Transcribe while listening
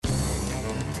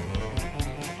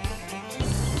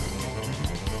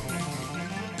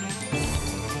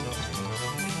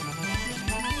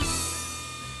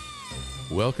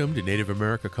Welcome to Native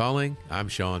America Calling. I'm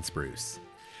Sean Spruce.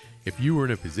 If you were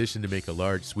in a position to make a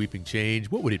large sweeping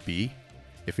change, what would it be?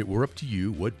 If it were up to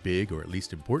you, what big or at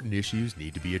least important issues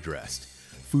need to be addressed?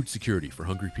 Food security for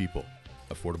hungry people,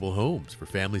 affordable homes for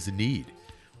families in need,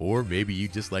 or maybe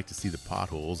you'd just like to see the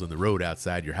potholes on the road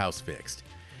outside your house fixed.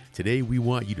 Today, we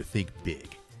want you to think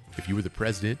big. If you were the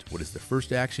president, what is the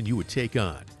first action you would take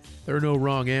on? There are no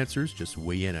wrong answers, just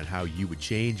weigh in on how you would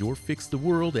change or fix the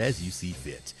world as you see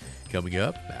fit. Coming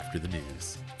up after the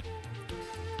news.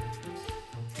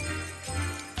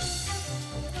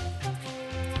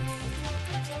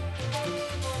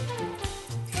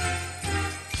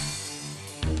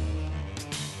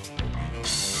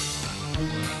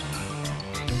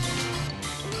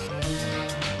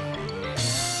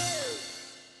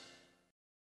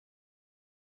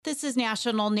 This is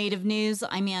National Native News.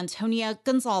 I'm Antonia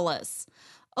Gonzalez.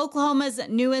 Oklahoma's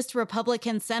newest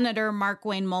Republican Senator, Mark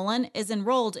Wayne Mullen, is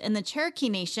enrolled in the Cherokee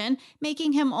Nation,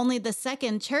 making him only the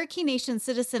second Cherokee Nation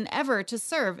citizen ever to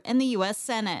serve in the U.S.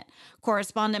 Senate.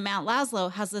 Correspondent Matt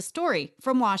Laszlo has the story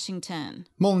from Washington.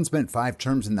 Mullen spent 5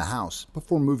 terms in the House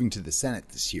before moving to the Senate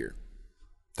this year.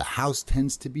 The House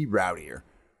tends to be rowdier,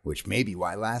 which may be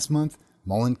why last month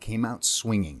Mullen came out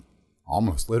swinging,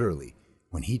 almost literally,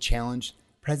 when he challenged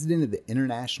President of the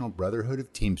International Brotherhood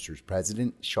of Teamsters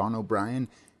President Sean O'Brien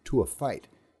to a fight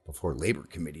before Labor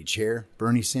Committee Chair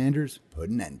Bernie Sanders put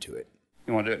an end to it.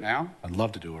 You want to do it now? I'd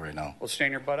love to do it right now. Well, stand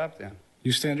your butt up then.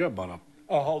 You stand your butt up.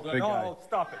 Oh, hold on. Big No, guy.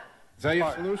 stop it. Is that your All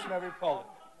right. solution? Hold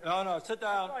it. No, sit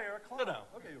down. Sit down.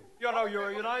 Okay. You know, you're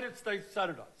a United States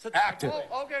Senator. Sit down. Active.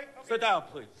 Oh, okay. Sit down,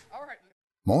 please. All right.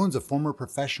 Mullen's a former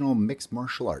professional mixed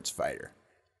martial arts fighter,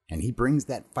 and he brings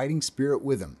that fighting spirit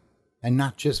with him, and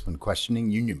not just when questioning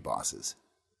union bosses.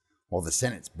 While the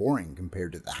Senate's boring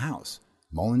compared to the House,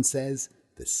 Mullen says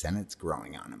the Senate's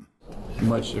growing on him.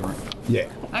 Much different. Yeah.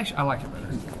 Actually, I like it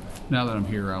better. Now that I'm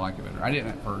here, I like it better. I didn't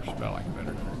at first, but I like it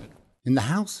better. In the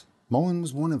House, Mullen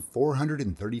was one of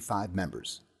 435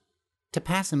 members. To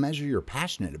pass a measure you're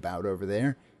passionate about over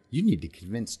there, you need to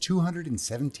convince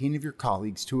 217 of your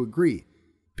colleagues to agree.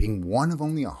 Being one of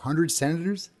only 100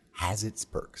 senators has its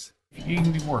perks. You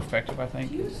can be more effective, I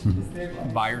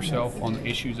think, by yourself on the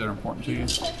issues that are important to you.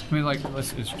 I mean, like,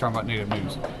 let's just talk about Native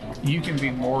news. You can be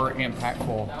more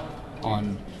impactful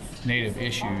on Native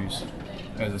issues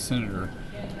as a senator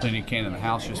than you can in the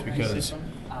House, just because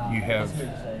you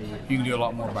can do a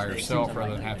lot more by yourself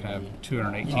rather than have to have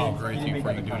 218 agree with you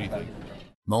before you can do anything.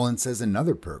 Mullen says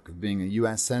another perk of being a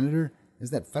U.S. Senator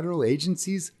is that federal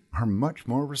agencies are much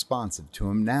more responsive to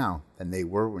him now than they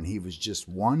were when he was just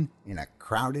one in a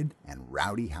crowded and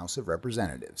rowdy House of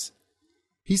Representatives.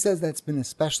 He says that's been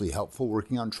especially helpful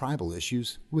working on tribal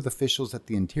issues with officials at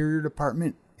the Interior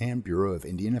Department and Bureau of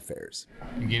Indian Affairs.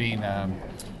 Getting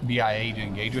BIA to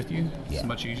engage with you is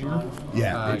much easier.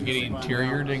 Getting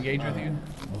Interior to engage with you,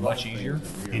 much easier.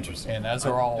 Interesting. And those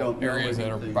are all areas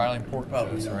that are vitally important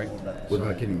to us, right? What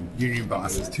about getting union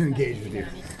bosses to engage with you?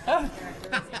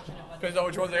 Depends on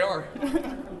which ones they are.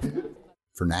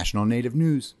 For National Native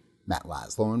News, Matt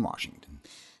Laszlo in Washington.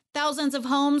 Thousands of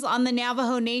homes on the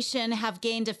Navajo Nation have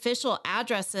gained official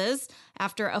addresses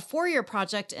after a 4-year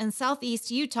project in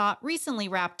southeast Utah recently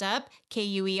wrapped up.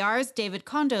 KUER's David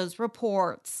Condos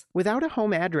reports. Without a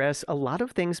home address, a lot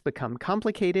of things become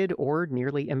complicated or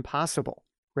nearly impossible.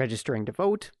 Registering to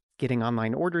vote, getting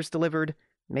online orders delivered,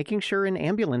 making sure an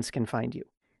ambulance can find you.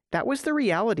 That was the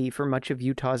reality for much of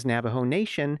Utah's Navajo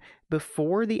Nation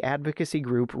before the advocacy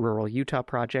group Rural Utah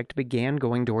Project began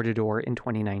going door-to-door in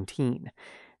 2019.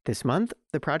 This month,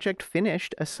 the project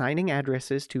finished assigning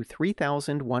addresses to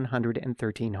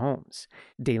 3,113 homes.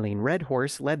 Daylene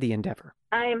Redhorse led the endeavor.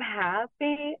 I am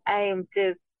happy. I am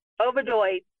just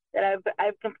overjoyed that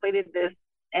I've completed this,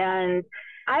 and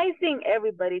I think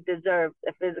everybody deserves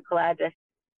a physical address.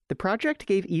 The project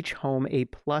gave each home a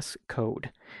plus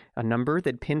code, a number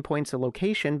that pinpoints a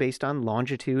location based on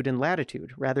longitude and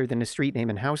latitude rather than a street name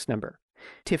and house number.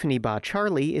 Tiffany Ba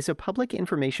Charlie is a public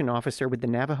information officer with the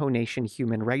Navajo Nation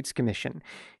Human Rights Commission.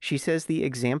 She says the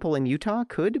example in Utah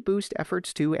could boost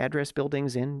efforts to address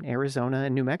buildings in Arizona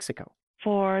and New Mexico.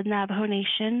 For Navajo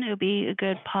Nation, it would be a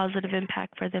good positive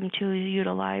impact for them to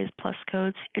utilize plus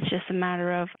codes. It's just a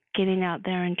matter of getting out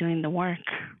there and doing the work.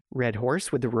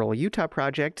 Redhorse with the Rural Utah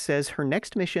Project says her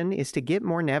next mission is to get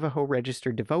more Navajo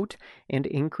registered to vote and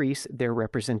increase their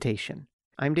representation.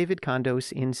 I'm David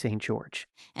Condos in St. George.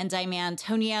 And I'm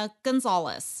Antonia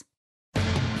Gonzalez.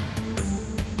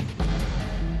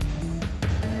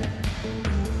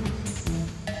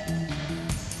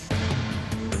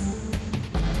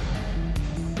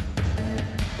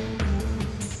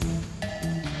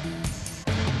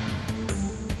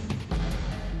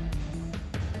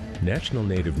 National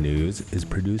Native News is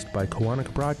produced by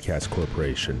Koahnic Broadcast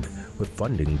Corporation with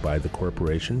funding by the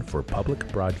Corporation for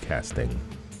Public Broadcasting.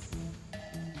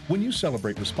 When you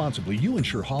celebrate responsibly, you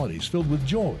ensure holidays filled with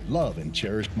joy, love, and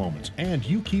cherished moments. And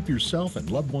you keep yourself and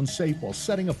loved ones safe while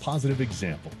setting a positive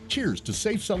example. Cheers to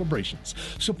safe celebrations.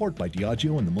 Support by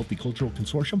Diageo and the Multicultural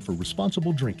Consortium for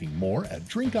Responsible Drinking. More at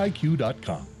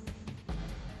drinkiq.com.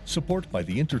 Support by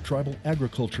the Intertribal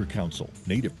Agriculture Council.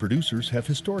 Native producers have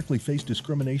historically faced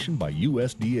discrimination by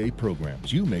USDA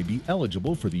programs. You may be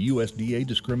eligible for the USDA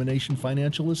Discrimination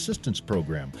Financial Assistance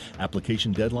Program.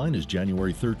 Application deadline is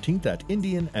January 13th at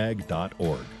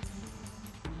indianag.org.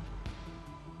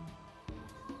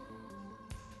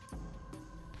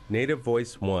 Native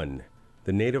Voice One,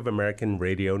 the Native American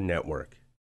Radio Network.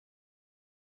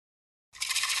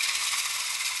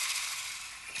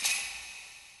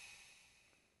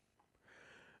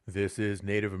 This is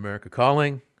Native America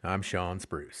Calling. I'm Sean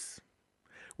Spruce.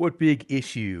 What big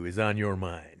issue is on your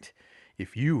mind?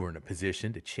 If you were in a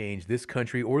position to change this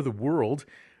country or the world,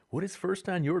 what is first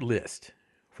on your list?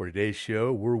 For today's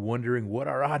show, we're wondering what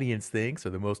our audience thinks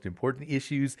are the most important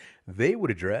issues they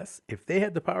would address if they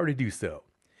had the power to do so.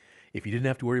 If you didn't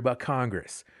have to worry about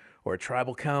Congress or a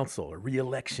tribal council or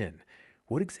re-election,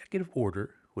 what executive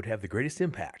order would have the greatest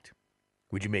impact?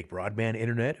 Would you make broadband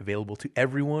internet available to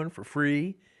everyone for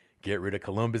free? Get rid of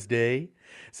Columbus Day?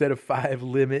 Set a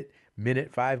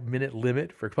 5-minute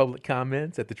limit for public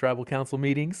comments at the tribal council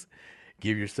meetings?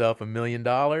 Give yourself $1 million?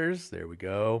 There we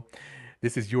go.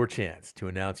 This is your chance to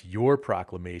announce your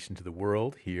proclamation to the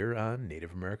world here on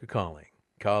Native America Calling.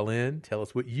 Call in, tell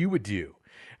us what you would do.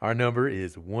 Our number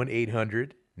is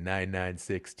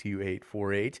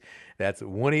 1-800-996-2848. That's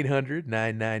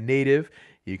 1-800-99-NATIVE.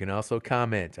 You can also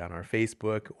comment on our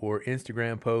Facebook or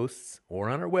Instagram posts or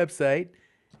on our website,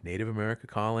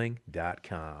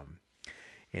 nativeamericacalling.com.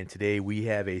 And today we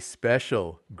have a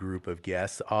special group of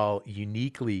guests, all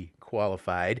uniquely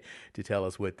qualified to tell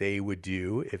us what they would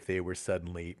do if they were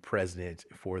suddenly president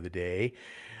for the day.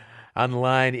 On the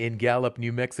line in Gallup,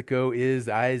 New Mexico is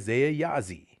Isaiah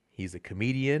Yazzie. He's a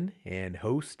comedian and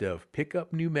host of Pick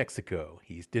Up New Mexico.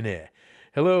 He's Dene.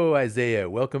 Hello, Isaiah.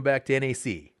 Welcome back to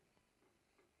NAC.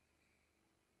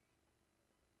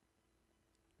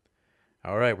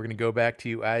 All right, we're going to go back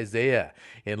to Isaiah.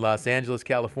 In Los Angeles,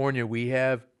 California, we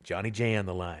have Johnny J on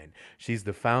the line. She's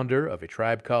the founder of A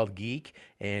Tribe Called Geek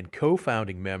and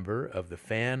co-founding member of the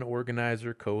Fan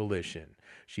Organizer Coalition.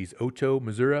 She's Oto,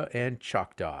 Missouri, and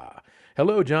Choctaw.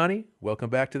 Hello, Johnny. Welcome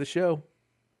back to the show.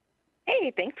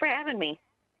 Hey, thanks for having me.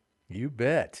 You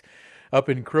bet. Up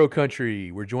in Crow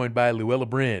Country, we're joined by Luella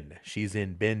Bryn. She's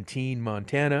in Benteen,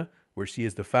 Montana, where she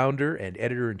is the founder and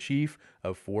editor-in-chief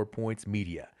of 4 Points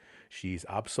Media. She's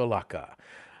Apsolaka.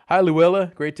 Hi,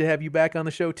 Luella. Great to have you back on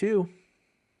the show, too.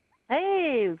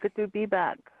 Hey, good to be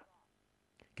back.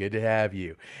 Good to have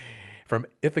you. From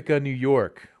Ithaca, New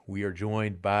York, we are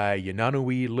joined by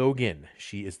Yananui Logan.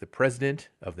 She is the president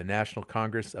of the National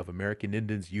Congress of American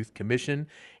Indians Youth Commission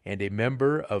and a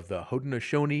member of the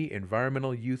Haudenosaunee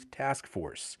Environmental Youth Task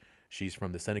Force. She's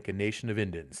from the Seneca Nation of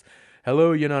Indians.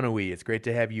 Hello, Yananui. It's great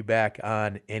to have you back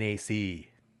on NAC.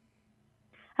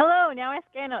 Hello, now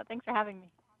Escano. Thanks for having me.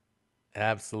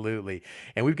 Absolutely.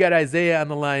 And we've got Isaiah on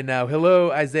the line now. Hello,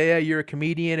 Isaiah. You're a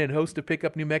comedian and host of Pick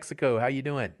Up New Mexico. How you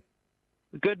doing?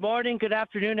 Good morning, good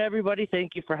afternoon, everybody.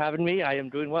 Thank you for having me. I am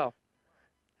doing well.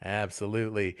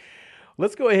 Absolutely.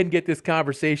 Let's go ahead and get this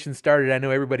conversation started. I know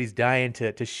everybody's dying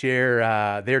to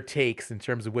share their takes in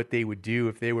terms of what they would do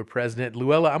if they were president.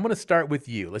 Luella, I'm going to start with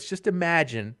you. Let's just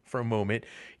imagine for a moment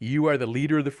you are the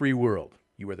leader of the free world.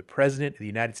 You are the president of the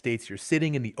United States. You're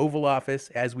sitting in the Oval Office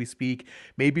as we speak.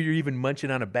 Maybe you're even munching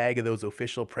on a bag of those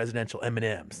official presidential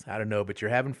M&Ms. I don't know, but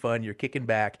you're having fun. You're kicking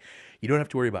back. You don't have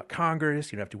to worry about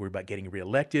Congress. You don't have to worry about getting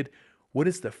reelected. What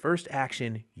is the first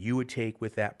action you would take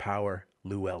with that power,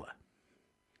 Luella?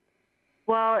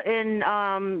 Well, in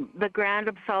the Grand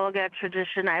Apsalagat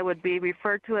tradition, I would be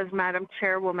referred to as Madam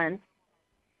Chairwoman,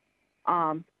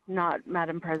 not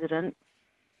Madam President.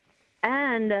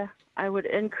 And I would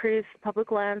increase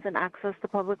public lands and access to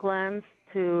public lands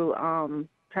to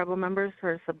tribal members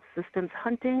for subsistence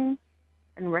hunting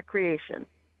and recreation.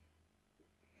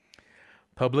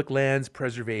 Public lands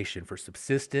preservation for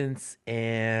subsistence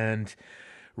and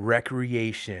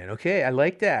recreation. Okay, I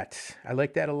like that. I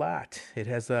like that a lot. It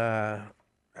has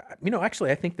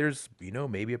actually, I think there's,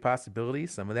 maybe a possibility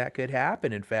some of that could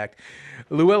happen. In fact,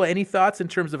 Luella, any thoughts in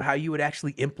terms of how you would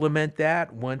actually implement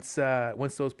that once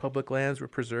those public lands were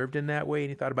preserved in that way?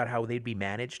 Any thought about how they'd be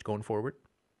managed going forward?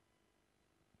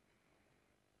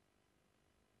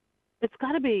 It's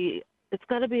got to be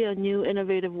a new,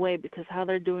 innovative way, because how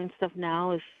they're doing stuff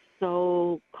now is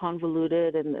so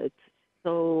convoluted and it's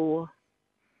so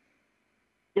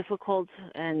difficult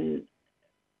and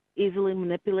easily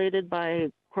manipulated by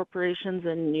corporations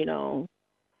and,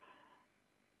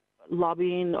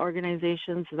 lobbying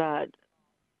organizations that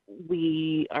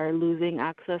we are losing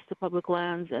access to public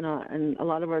lands, and a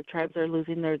lot of our tribes are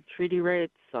losing their treaty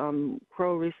rights.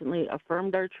 Crow recently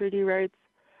affirmed our treaty rights,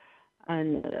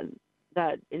 and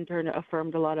that in turn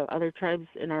affirmed a lot of other tribes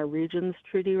in our region's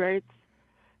treaty rights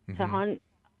to hunt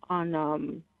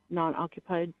on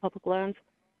non-occupied public lands.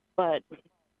 But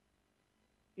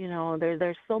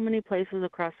there's so many places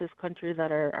across this country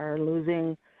that are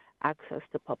losing access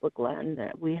to public land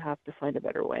that we have to find a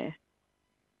better way.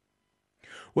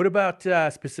 What about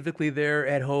specifically there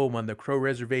at home on the Crow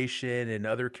Reservation and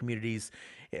other communities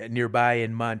nearby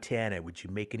in Montana? Would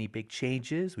you make any big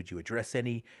changes? Would you address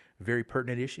any very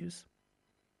pertinent issues?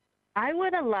 I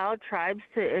would allow tribes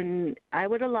to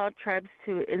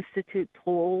institute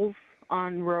tolls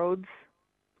on roads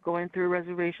going through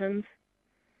reservations.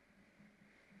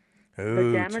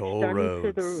 Oh, toll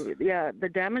roads. The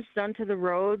damage done to the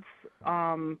roads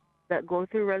that go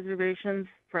through reservations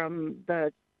from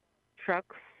the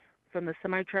trucks, from the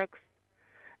semi-trucks,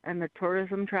 and the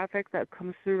tourism traffic that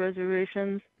comes through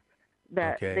reservations,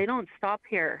 that they don't stop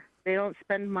here. They don't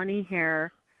spend money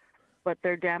here, but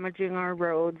they're damaging our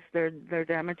roads. They're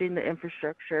damaging the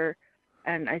infrastructure,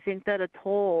 and I think that a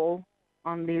toll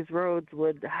on these roads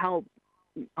would help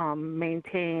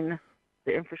maintain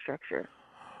the infrastructure.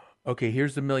 Okay,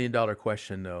 here's the $1 million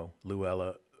question, though,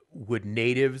 Luella. Would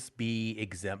natives be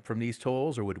exempt from these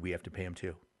tolls, or would we have to pay them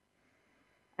too?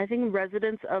 I think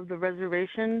residents of the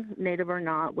reservation, native or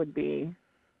not, would be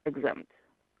exempt.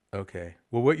 Okay.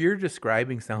 Well, what you're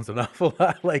describing sounds an awful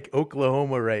lot like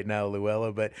Oklahoma right now,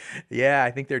 Luella. But yeah,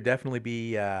 I think there'd definitely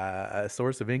be a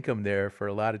source of income there for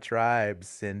a lot of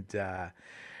tribes. And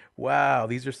wow,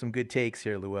 these are some good takes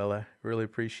here, Luella. Really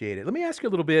appreciate it. Let me ask you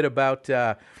a little bit about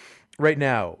right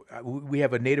now. We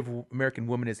have a Native American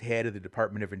woman as head of the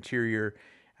Department of Interior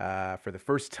for the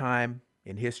first time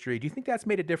in history. Do you think that's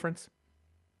made a difference?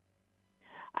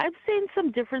 I've seen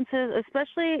some differences,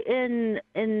 especially in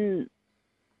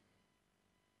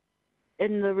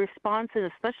the response,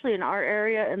 and especially in our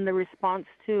area, in the response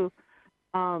to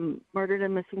murdered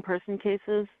and missing person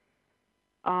cases.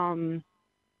 The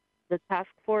task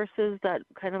forces that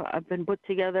kind of have been put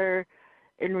together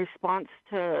in response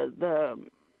to the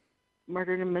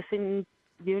murdered and missing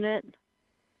unit.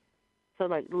 So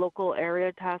like local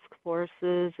area task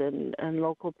forces and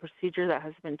local procedure that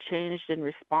has been changed in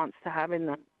response to having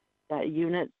that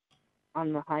unit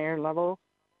on the higher level.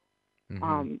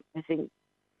 I think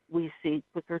we see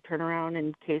quicker turnaround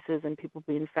in cases and people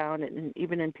being found, and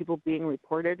even in people being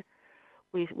reported.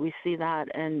 We see that,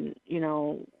 and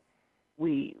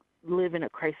we live in a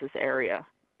crisis area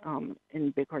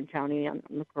in Bighorn County on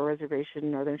the Crow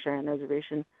Reservation, Northern Cheyenne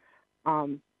Reservation.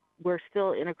 We're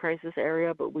still in a crisis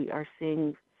area, but we are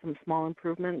seeing some small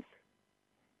improvements.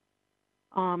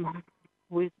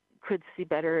 We could see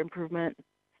better improvement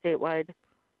statewide.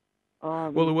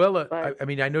 Well, Luella,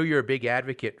 I know you're a big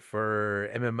advocate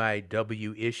for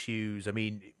MMIW issues. I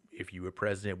mean, if you were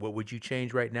president, what would you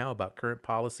change right now about current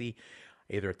policy,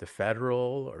 either at the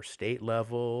federal or state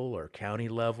level or county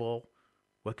level?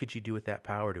 What could you do with that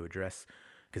power to address?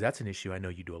 Because that's an issue I know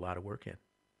you do a lot of work in.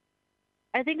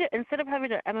 I think that instead of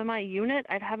having an MMI unit,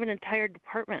 I'd have an entire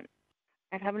department.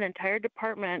 I'd have an entire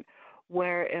department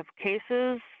where if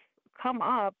cases come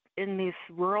up in these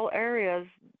rural areas,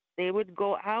 they would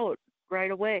go out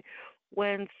right away.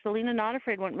 When Selena Not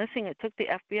Afraid went missing, it took the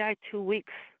FBI 2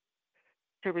 weeks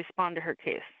to respond to her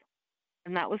case.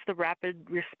 And that was the rapid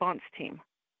response team.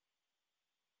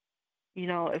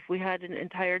 If we had an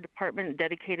entire department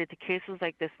dedicated to cases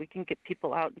like this, we can get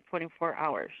people out in 24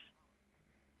 hours.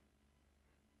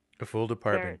 A full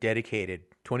department, dedicated,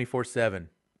 24/7,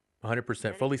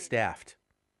 100%, fully staffed.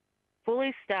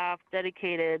 Fully staffed,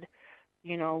 dedicated,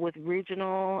 with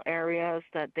regional areas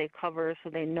that they cover so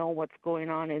they know what's going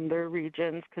on in their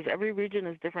regions, because every region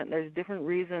is different. There's different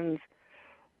reasons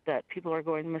that people are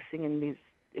going missing in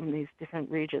these different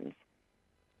regions.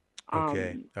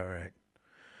 Okay, all right.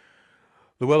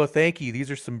 Luella, thank you. These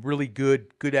are some really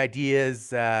good ideas,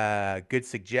 good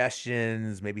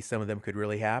suggestions. Maybe some of them could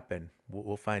really happen.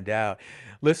 We'll find out.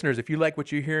 Listeners, if you like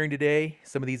what you're hearing today,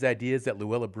 some of these ideas that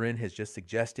Luella Brin has just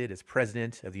suggested as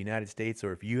President of the United States,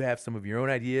 or if you have some of your own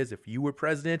ideas, if you were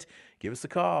President, give us a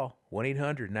call,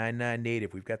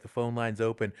 1-800-99-NATIVE. We've got the phone lines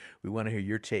open. We want to hear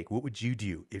your take. What would you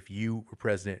do if you were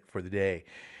President for the day?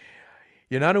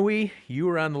 Yananawi, you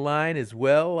were on the line as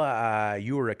well.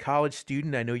 You were a college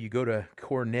student. I know you go to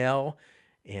Cornell.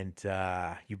 And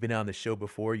you've been on the show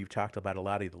before. You've talked about a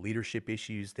lot of the leadership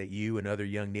issues that you and other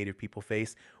young Native people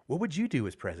face. What would you do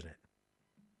as president?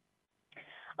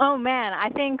 Oh man, I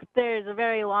think there's a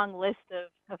very long list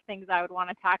of things I would want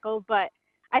to tackle, but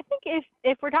I think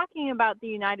if we're talking about the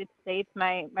United States,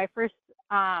 my first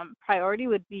priority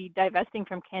would be divesting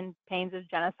from campaigns of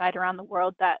genocide around the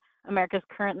world that America's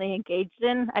currently engaged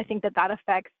in. I think that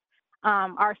affects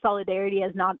our solidarity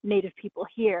as not Native people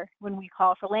here. When we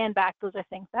call for land back, those are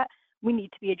things that we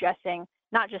need to be addressing,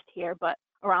 not just here, but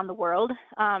around the world.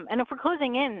 And if we're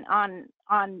closing in on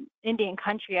Indian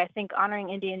country, I think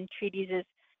honoring Indian treaties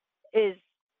is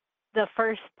the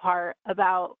first part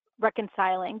about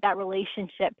reconciling that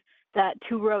relationship, that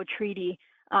two-road treaty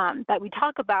that we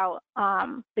talk about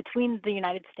between the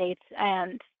United States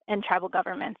and tribal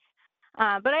governments.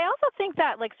 But I also think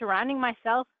that like surrounding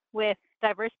myself with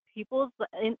diverse peoples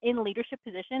in leadership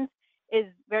positions is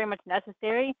very much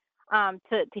necessary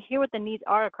to hear what the needs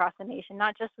are across the nation,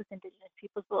 not just with Indigenous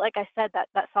peoples, but like I said, that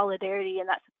solidarity and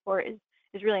that support is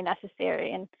really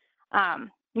necessary. And I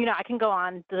can go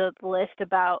on the list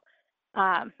about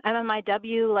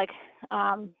MMIW, like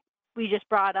we just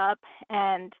brought up,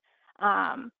 and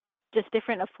just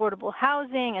different affordable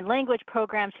housing and language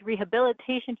programs,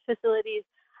 rehabilitation facilities.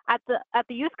 At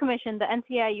the Youth Commission, the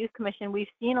NCI Youth Commission, we've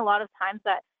seen a lot of times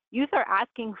that youth are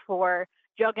asking for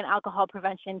drug and alcohol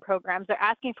prevention programs. They're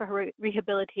asking for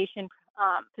rehabilitation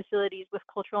facilities with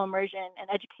cultural immersion and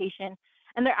education,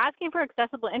 and they're asking for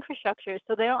accessible infrastructure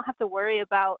so they don't have to worry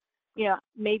about,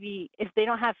 maybe if they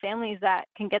don't have families that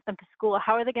can get them to school,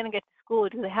 how are they going to get to school?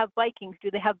 Do they have bikings?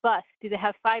 Do they have bus? Do they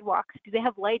have sidewalks? Do they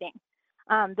have lighting?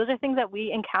 Those are things that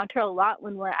we encounter a lot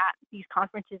when we're at these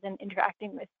conferences and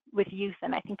interacting with youth,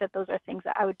 and I think that those are things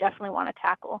that I would definitely want to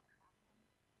tackle.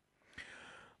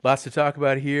 Lots to talk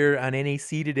about here on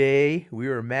NAC today. We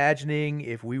were imagining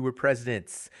if we were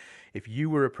presidents, if you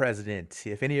were a president,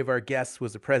 if any of our guests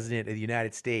was a president of the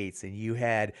United States and you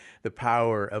had the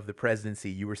power of the presidency,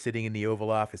 you were sitting in the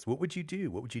Oval Office, what would you do?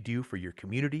 What would you do for your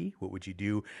community? What would you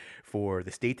do for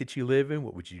the state that you live in?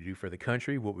 What would you do for the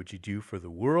country? What would you do for the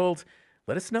world?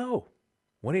 Let us know.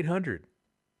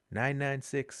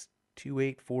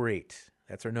 1-800-996-2848.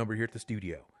 That's our number here at the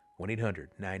studio.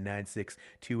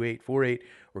 1-800-996-2848.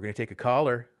 We're going to take a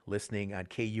caller listening on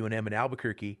KUNM in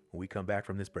Albuquerque when we come back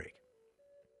from this break.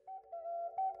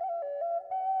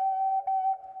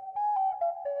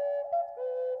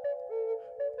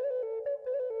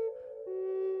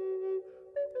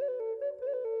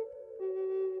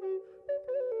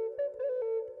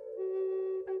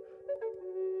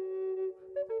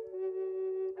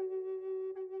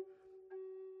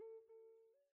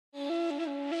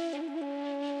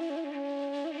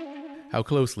 How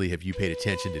closely have you paid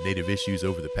attention to Native issues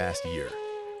over the past year?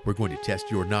 We're going to test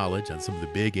your knowledge on some of the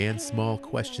big and small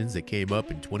questions that came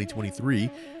up in 2023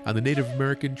 on the Native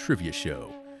American Trivia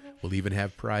Show. We'll even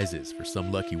have prizes for some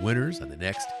lucky winners on the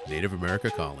next Native America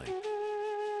Calling.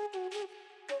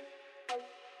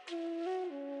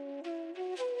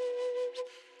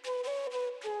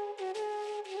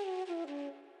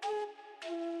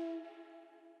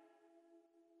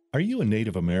 Are you a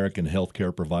Native American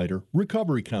healthcare provider,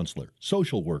 recovery counselor,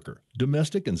 social worker,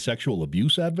 domestic and sexual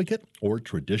abuse advocate, or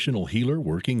traditional healer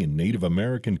working in Native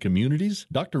American communities?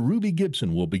 Dr. Ruby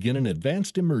Gibson will begin an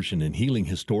advanced immersion in healing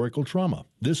historical trauma.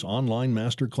 This online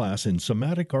masterclass in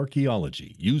somatic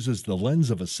archaeology uses the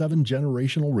lens of a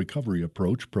 7-generational recovery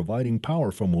approach, providing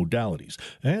powerful modalities,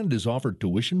 and is offered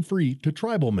tuition-free to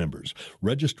tribal members.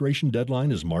 Registration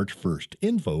deadline is March 1st.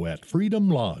 Info at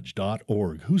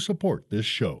freedomlodge.org, who support this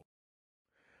show.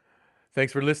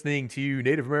 Thanks for listening to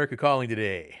Native America Calling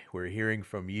today. We're hearing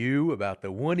from you about the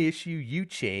one issue you'd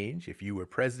change if you were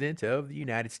president of the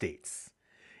United States.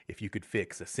 If you could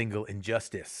fix a single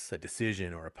injustice, a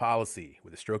decision, or a policy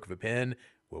with a stroke of a pen,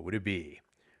 what would it be?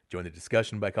 Join the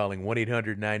discussion by calling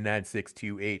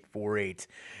 1-800-996-2848.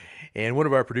 And one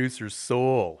of our producers,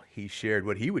 Soul, he shared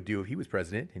what he would do if he was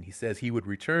president, and he says he would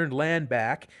return land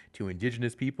back to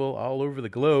Indigenous people all over the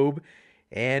globe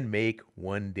and make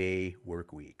one-day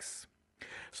work weeks.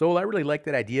 So I really like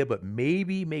that idea, but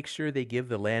maybe make sure they give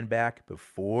the land back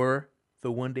before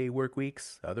the one-day work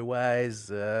weeks.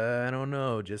 Otherwise, I don't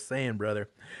know. Just saying, brother.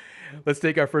 Let's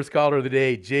take our first caller of the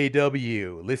day,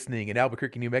 JW, listening in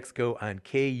Albuquerque, New Mexico on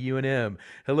KUNM.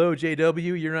 Hello,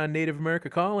 JW. You're on Native America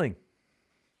Calling.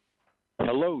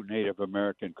 Hello, Native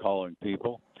American Calling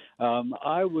people.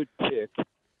 I would pick,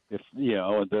 if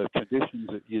the conditions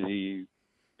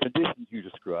you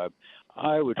described,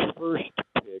 I would first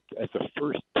pick as a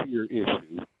first-tier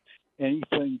issue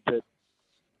anything that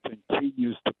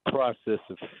continues the process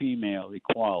of female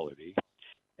equality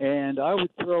And I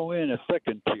would throw in a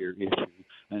second tier issue,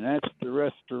 and that's the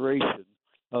restoration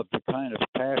of the kind of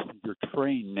passenger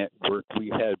train network we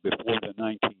had before the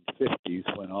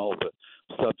 1950s when all the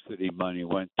subsidy money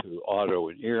went to auto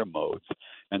and air modes.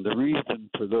 And the reason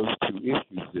for those two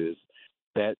issues is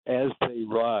that as they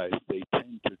rise, they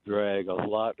tend to drag a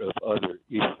lot of other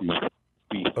issues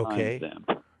behind them.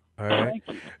 All right.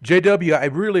 JW, I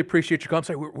really appreciate your call. I'm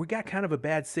sorry, we got kind of a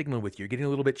bad signal with you. You're getting a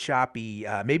little bit choppy.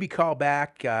 Maybe call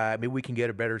back. Maybe we can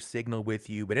get a better signal with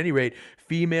you. But at any rate,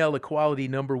 female equality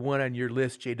 #1 on your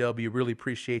list, JW. Really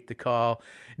appreciate the call.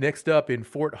 Next up in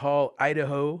Fort Hall,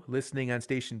 Idaho, listening on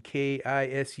station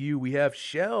KISU, we have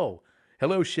Shell.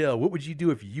 Hello, Shell. What would you do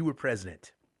if you were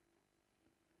president?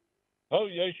 Oh,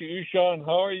 yes, you, Sean.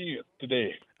 How are you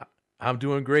today? I'm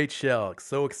doing great, Shell.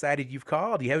 So excited you've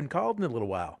called. You haven't called in a little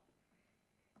while.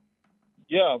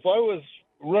 Yeah, if I was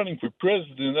running for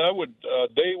president, I would,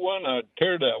 day one, I'd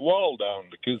tear that wall down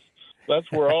because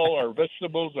that's where all our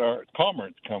vegetables, our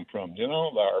commerce come from, you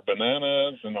know, our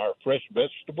bananas and our fresh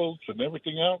vegetables and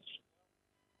everything else.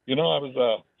 You know, I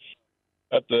was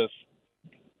at the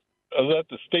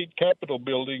state capitol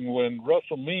building when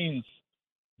Russell Means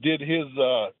did his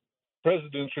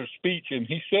presidential speech, and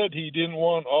he said he didn't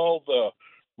want all the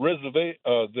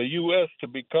U.S. to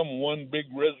become one big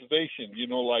reservation, you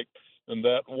know, like, and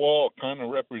that wall kind of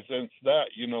represents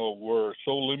that, you know, we're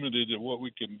so limited in what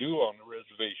we can do on the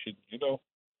reservation, you know.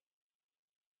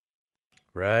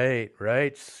 Right,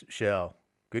 Shell.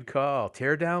 Good call.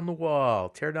 Tear down the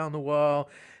wall.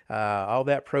 All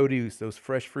that produce, those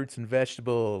fresh fruits and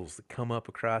vegetables that come up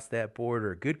across that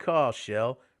border. Good call,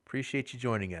 Shell. Appreciate you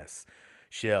joining us.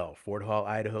 Shell, Fort Hall,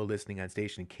 Idaho, listening on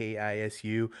station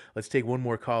KISU. Let's take one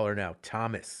more caller now.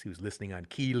 Thomas, who's listening on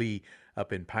Keeley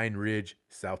up in Pine Ridge,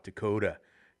 South Dakota.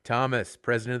 Thomas,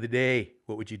 president of the day,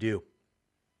 what would you do?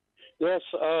 Yes,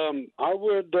 I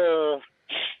would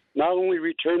not only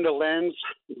return the lands,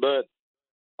 but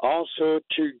also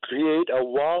to create a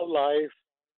wildlife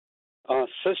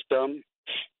system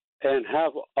and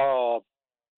have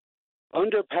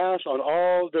underpass on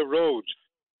all the roads.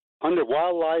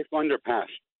 Wildlife underpass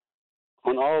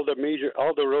on all the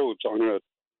roads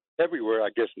everywhere. I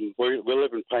guess we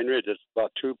live in Pine Ridge. It's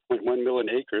about 2.1 million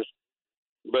acres,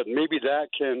 but maybe that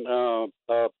can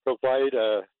provide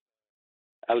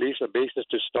at least a basis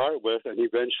to start with, and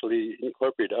eventually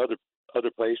incorporate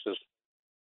other places.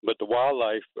 But the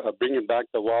wildlife, bringing back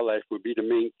the wildlife, would be the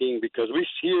main thing because we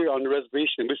here on the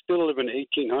reservation we still live in the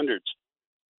 1800s,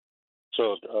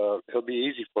 so it'll be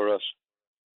easy for us.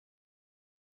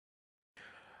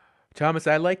 Thomas,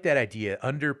 I like that idea.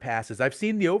 Underpasses. I've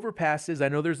seen the overpasses. I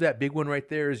know there's that big one right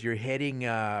there as you're heading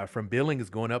from Billings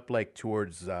going up like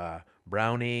towards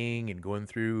Browning and going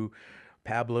through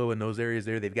Pablo and those areas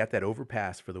there. They've got that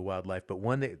overpass for the wildlife, but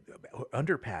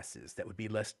underpasses that would be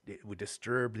less, it would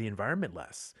disturb the environment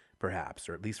less, perhaps,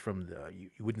 or at least from you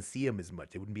wouldn't see them as much.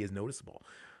 They wouldn't be as noticeable.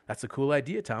 That's a cool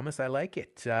idea, Thomas. I like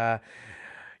it. Way,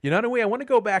 I want to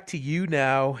go back to you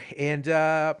now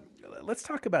and let's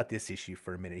talk about this issue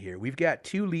for a minute here. We've got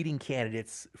two leading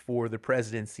candidates for the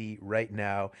presidency right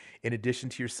now, in addition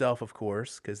to yourself, of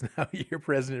course, because now you're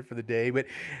president for the day. But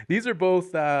these are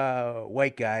both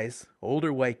white guys,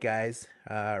 older white guys,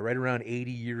 right around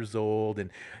 80 years old. And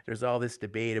there's all this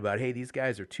debate about, hey, these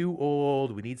guys are too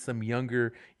old. We need some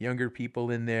younger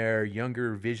people in there,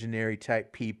 younger visionary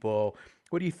type people.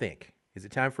 What do you think? Is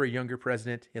it time for a younger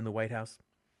president in the White House?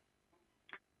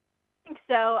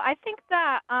 So I think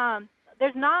that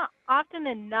there's not often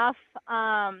enough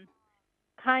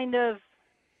kind of,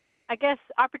 I guess,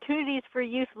 opportunities for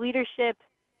youth leadership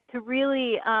to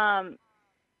really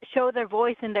show their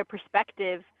voice and their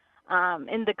perspective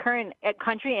in the current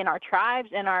country, in our tribes,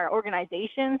 and our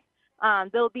organizations.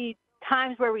 There'll be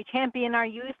times where we champion our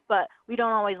youth, but we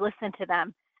don't always listen to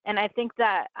them. And I think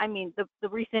that, I mean, the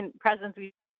recent presidents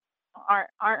we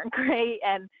aren't great,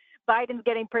 and Biden's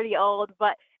getting pretty old,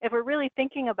 but if we're really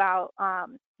thinking about,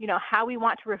 how we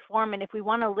want to reform, and if we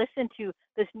want to listen to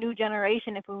this new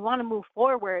generation, if we want to move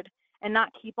forward and not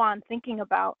keep on thinking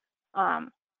about,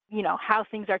 how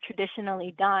things are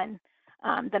traditionally done,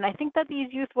 then I think that these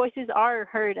youth voices are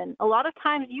heard. And a lot of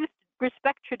times youth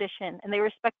respect tradition and they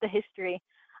respect the history.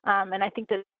 And I think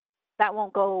that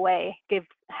won't go away.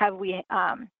 Have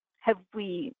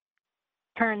we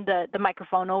turned the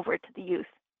microphone over to the youth?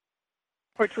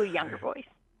 Or to a younger voice.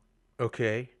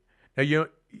 Okay. Now, you're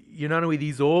not only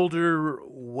these older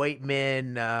white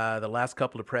men, the last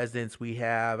couple of presidents we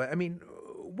have, I mean,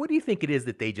 what do you think it is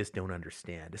that they just don't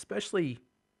understand, especially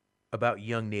about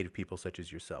young Native people such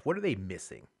as yourself? What are they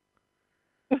missing?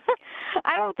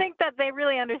 I don't think that they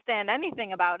really understand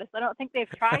anything about us. I don't think they've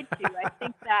tried to. I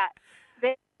think that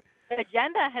the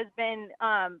agenda has been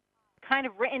kind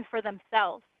of written for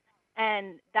themselves,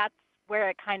 and that's where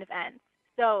it kind of ends.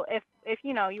 So if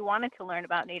you know you wanted to learn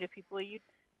about Native people, you'd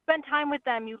spend time with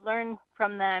them, you'd learn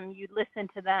from them, you'd listen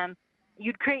to them,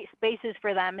 you'd create spaces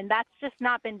for them, and that's just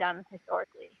not been done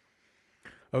historically.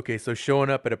 Okay, so showing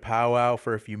up at a powwow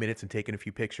for a few minutes and taking a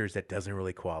few pictures, that doesn't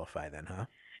really qualify then, huh?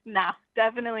 No,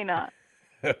 definitely not.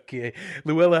 Okay.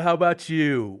 Luella, how about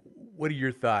you? What are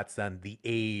your thoughts on the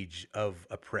age of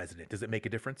a president? Does it make a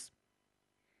difference?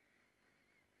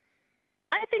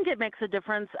 I think it makes a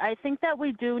difference. I think that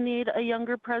we do need a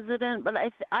younger president, but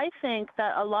I think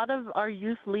that a lot of our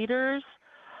youth leaders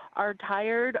are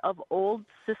tired of old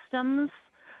systems.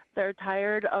 They're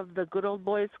tired of the good old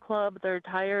boys club. They're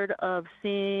tired of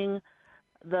seeing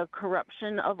the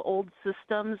corruption of old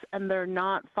systems, and they're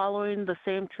not following the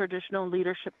same traditional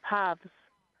leadership paths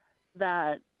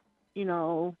that, you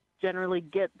know, generally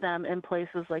get them in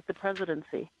places like the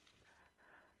presidency.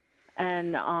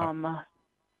 And,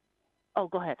 oh,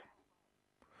 go ahead.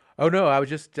 Oh, no, I was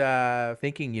just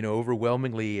thinking,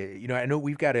 overwhelmingly, I know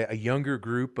we've got a younger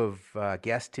group of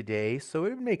guests today, so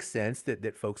it makes sense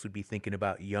that folks would be thinking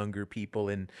about younger people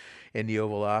in the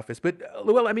Oval Office. But,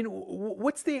 Luella, I mean,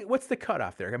 what's the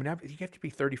cutoff there? I mean, you have to be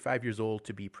 35 years old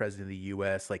to be president of the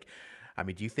U.S. Like, I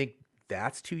mean, do you think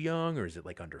that's too young, or is it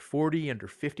like under 40, under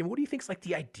 50? What do you think is like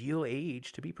the ideal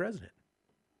age to be president?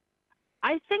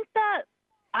 I think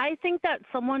that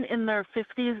someone in their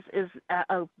 50s is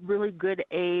a really good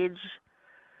age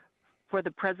for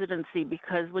the presidency,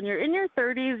 because when you're in your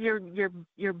 30s,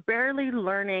 you're barely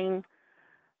learning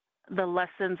the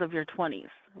lessons of your 20s,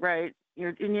 right?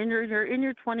 You're in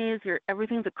your 20s.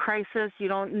 Everything's a crisis. You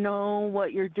don't know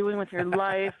what you're doing with your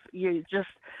life.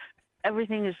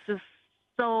 Everything is just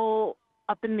so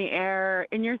up in the air.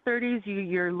 In your 30s,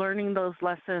 you're learning those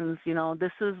lessons. You know,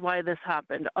 this is why this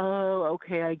happened. Oh,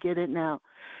 okay, I get it now.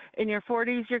 In your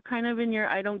 40s, you're kind of in your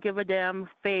I don't give a damn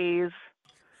phase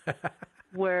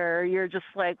where you're just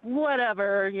like,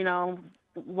 whatever,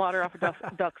 water off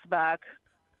a duck's back.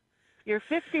 Your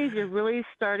 50s, you're really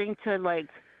starting to, like,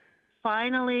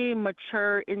 finally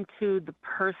mature into the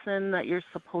person that you're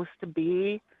supposed to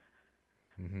be.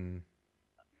 Mm-hmm.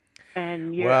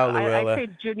 And wow, I say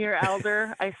junior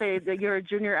elder. I say that you're a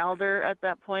junior elder at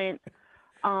that point.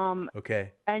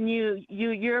 Okay. And you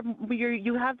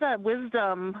have that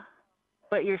wisdom,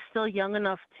 but you're still young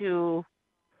enough to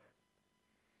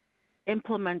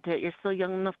implement it. You're still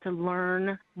young enough to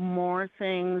learn more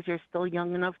things. You're still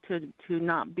young enough to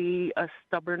not be a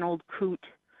stubborn old coot.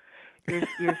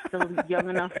 You're still young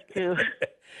enough to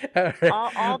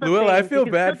all the Luella, things. I feel You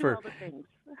can bad still do for. all the things.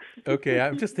 Okay,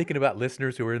 I'm just thinking about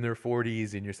listeners who are in their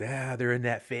 40s, and you're saying, they're in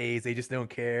that phase, they just don't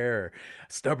care, or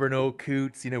stubborn old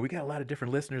coots. We got a lot of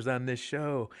different listeners on this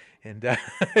show, and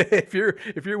if you're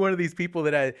one of these people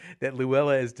that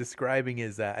Luella is describing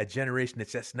as a generation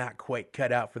that's just not quite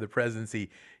cut out for the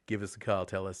presidency, give us a call.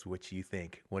 Tell us what you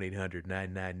think.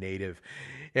 1-800-99-NATIVE.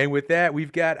 And with that,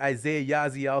 we've got Isaiah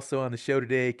Yazzie also on the show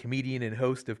today, comedian and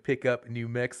host of Pickup New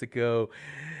Mexico.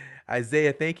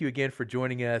 Isaiah, thank you again for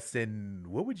joining us. And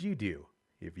what would you do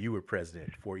if you were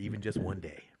president for even just one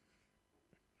day?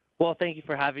 Well, thank you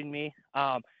for having me.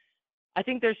 I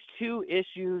think there's two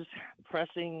issues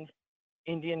pressing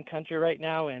Indian country right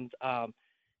now, and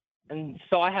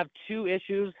so I have two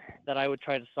issues that I would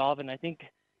try to solve, and I think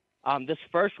this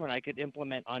first one I could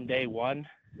implement on day one.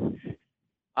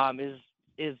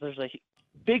 Is there's a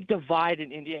big divide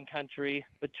in Indian country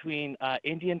between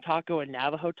Indian taco and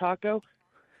Navajo taco.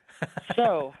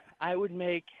 So I would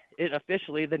make it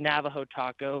officially the Navajo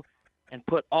taco and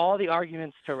put all the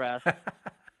arguments to rest.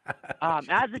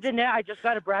 As of today, I just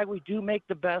got to brag, we do make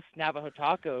the best Navajo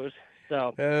tacos.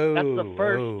 So that's the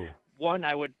first one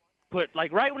I would put,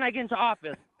 like, right when I get into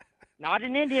office. Not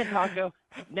an Indian taco,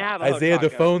 Navajo Isaiah, taco.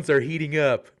 the phones are heating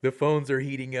up. The phones are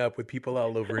heating up with people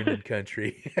all over Indian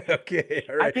country. Okay,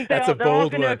 all right. I think that's a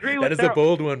bold one. That is a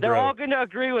bold one, bro. They're all going to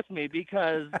agree with me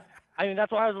because,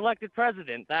 that's why I was elected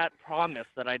president, that promise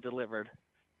that I delivered.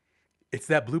 It's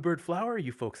that bluebird flower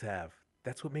you folks have.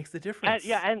 That's what makes the difference.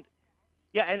 And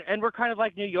we're kind of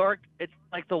like New York. It's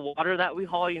like the water that we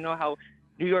haul. You know how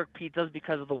New York pizza is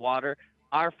because of the water.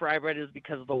 Our fry bread is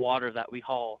because of the water that we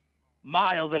haul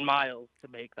miles and miles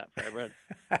to make that fry bread.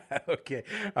 Okay.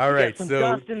 All right. Get some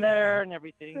dust in there and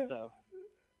everything. So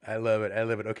I love it.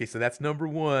 Okay, so that's number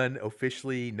one.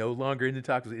 Officially, no longer Indian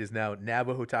tacos. It is now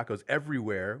Navajo tacos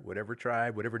everywhere. Whatever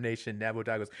tribe, whatever nation, Navajo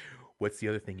tacos. What's the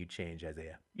other thing you change,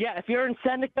 Isaiah? Yeah, if you're in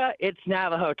Seneca, it's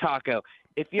Navajo taco.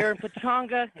 If you're in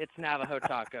Pechanga, it's Navajo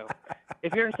taco.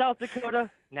 If you're in South Dakota,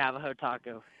 Navajo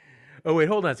taco. Oh, wait,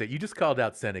 hold on a second. You just called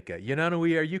out Seneca.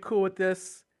 Yananui, are you cool with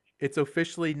this? It's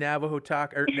officially Navajo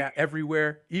taco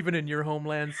everywhere, even in your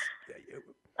homelands.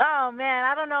 Oh man,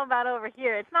 I don't know about over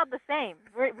here. It's not the same.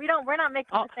 We're not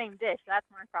making the same dish. That's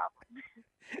my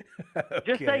problem.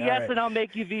 Just say yes, and I'll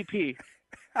make you VP.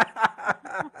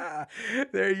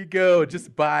 There you go.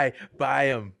 Just buy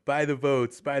them, buy the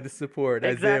votes, buy the support.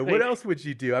 Exactly. Isaiah, what else would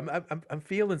you do? I'm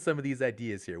feeling some of these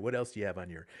ideas here. What else do you have on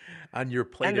your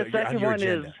plate? And the second on your one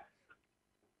agenda? is,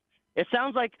 it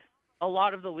sounds like a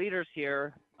lot of the leaders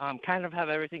here kind of have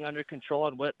everything under control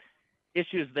on what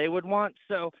issues they would want.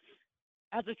 So,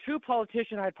 as a true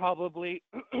politician, I'd probably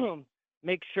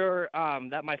make sure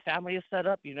that my family is set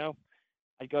up.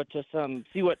 I'd go to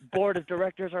see what board of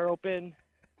directors are open,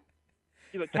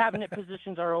 see what cabinet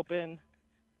positions are open,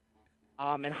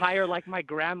 and hire like my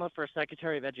grandma for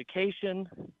Secretary of Education.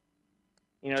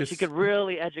 She could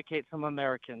really educate some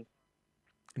Americans.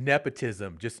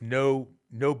 Nepotism, just no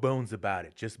bones about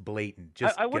it, just blatant.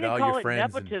 Just I get wouldn't all call your it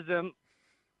friends. nepotism.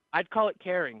 I'd call it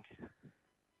caring.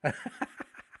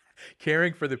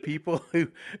 Caring for the people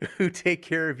who take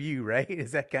care of you, right?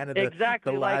 Is that kind of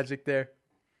the logic there?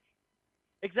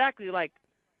 Exactly, like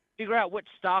figure out which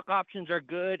stock options are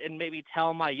good and maybe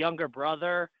tell my younger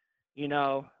brother,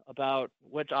 about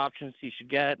which options he should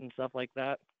get and stuff like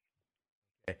that.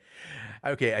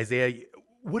 Okay, Isaiah,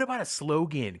 what about a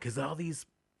slogan? Because all these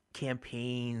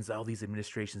campaigns, all these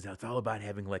administrations, it's all about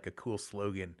having like a cool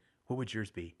slogan. What would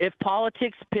yours be? If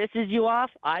politics pisses you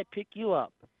off, I pick you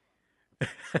up.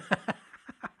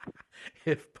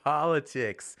 If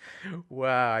politics,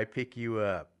 wow, I pick you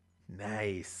up.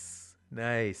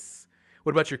 Nice.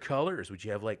 What about your colors? Would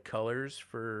you have like colors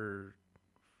for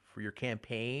your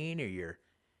campaign or your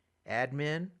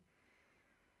admin?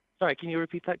 Sorry, can you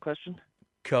repeat that question?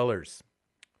 Colors.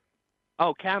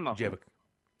 Oh, camo. Would you have a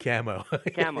camo?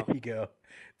 Camo. There you go.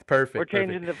 Perfect. We're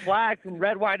changing the flag from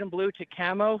red, white, and blue to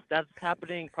camo. That's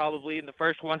happening probably in the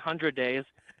first 100 days.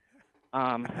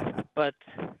 But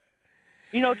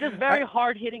just very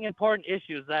hard-hitting, important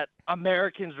issues that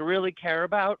Americans really care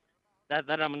about. That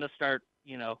I'm going to start,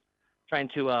 trying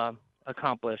to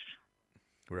accomplish.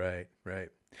 Right.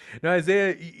 Now,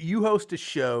 Isaiah, you host a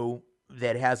show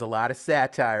that has a lot of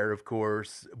satire, of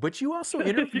course, but you also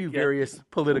interview various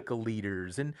political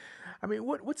leaders. And I mean,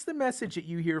 what's the message that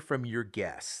you hear from your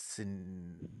guests?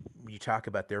 And you talk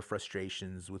about their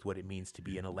frustrations with what it means to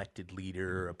be an elected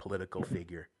leader, a political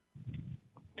figure.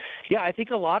 Yeah, I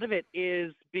think a lot of it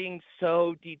is being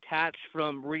so detached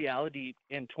from reality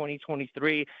in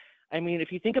 2023. I mean,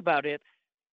 if you think about it,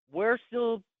 we're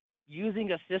still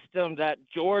using a system that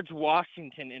George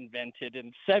Washington invented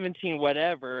in 17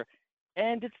 whatever,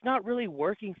 and it's not really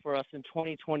working for us in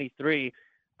 2023.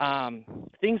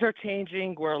 Things are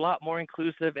changing. We're a lot more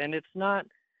inclusive, and it's not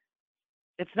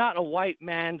a white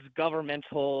man's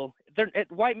governmental.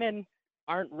 White men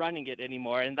aren't running it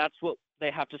anymore, and that's what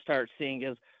they have to start seeing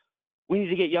is we need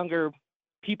to get younger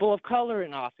people of color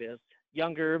in office,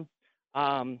 younger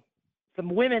some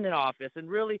women in office, and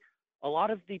really a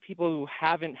lot of the people who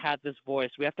haven't had this voice,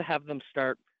 we have to have them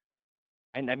start,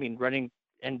 and I mean, running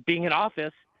and being in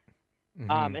office.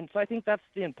 Mm-hmm. And so I think that's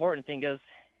the important thing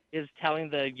is telling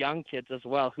the young kids as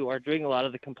well who are doing a lot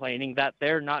of the complaining that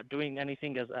they're not doing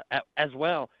anything as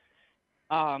well.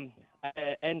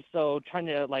 And so trying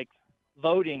to like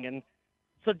voting and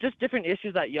so just different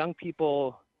issues that young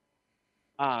people,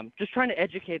 just trying to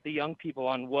educate the young people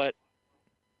on what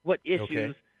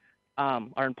issues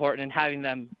are important and having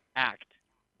them act.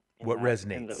 What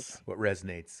resonates.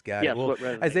 Got yes, it. Well, what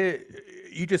resonates. Isaiah,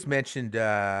 you just mentioned,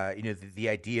 the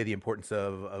idea, the importance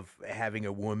of having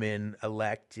a woman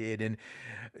elected. And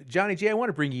Johnny J, I want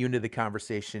to bring you into the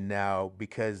conversation now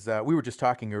because we were just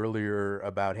talking earlier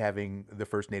about having the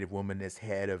first Native woman as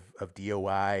head of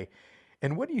DOI.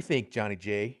 And what do you think, Johnny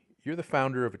J? You're the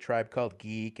founder of A Tribe Called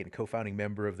Geek and co-founding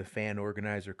member of the Fan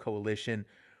Organizer Coalition.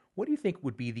 What do you think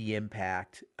would be the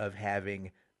impact of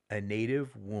having a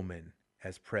Native woman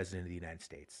as president of the United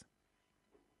States?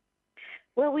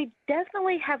 Well, we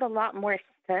definitely have a lot more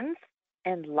sense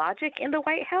and logic in the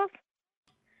White House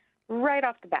right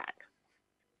off the bat.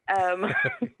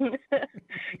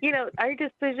 Our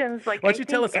decisions, like, why don't you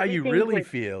tell us how you really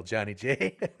feel, Johnny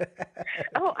J?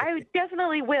 Oh, I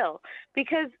definitely will,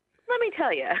 because let me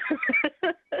tell you,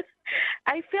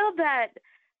 I feel that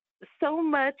so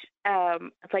much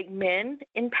like men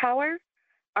in power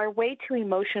are way too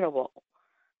emotional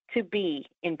to be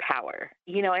in power,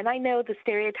 and I know the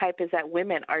stereotype is that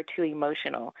women are too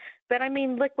emotional, but I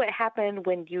mean, look what happened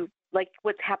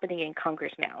what's happening in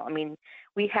Congress now. I mean,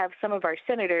 we have some of our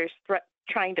senators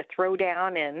trying to throw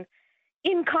down and,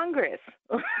 in Congress.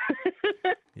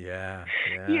 Yeah.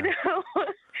 You know,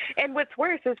 and what's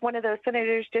worse is one of those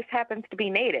senators just happens to be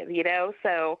Native, you know?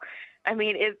 So, I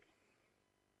mean,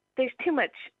 there's too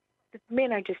much.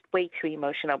 Men are just way too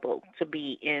emotional to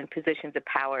be in positions of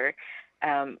power.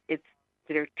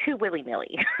 They're too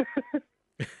willy-nilly.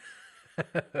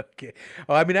 Okay.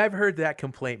 Well, I mean, I've heard that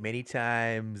complaint many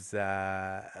times,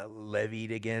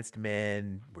 levied against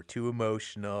men. We're too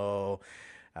emotional,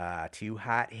 too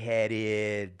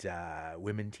hot-headed.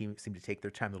 Women seem to take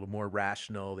their time a little more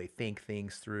rational. They think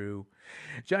things through.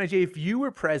 Johnny J., if you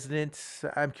were president,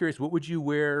 I'm curious, what would you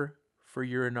wear for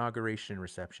your inauguration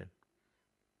reception?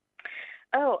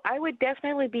 Oh, I would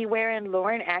definitely be wearing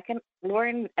Lauren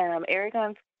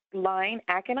Aragon's line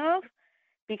Akinov,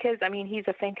 because, I mean, he's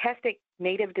a fantastic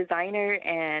Native designer,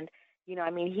 and, you know,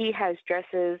 I mean, he has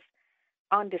dresses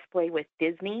on display with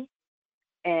Disney,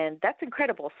 and that's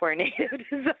incredible for a Native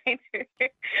designer.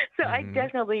 So I'd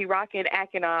definitely rock an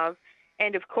Akinov,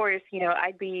 and, of course, you know,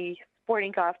 I'd be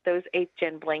sporting off those 8th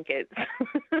Gen blankets.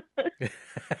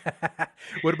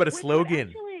 What about a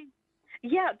slogan?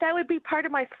 Yeah, that would be part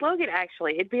of my slogan,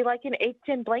 actually. It'd be like an 8th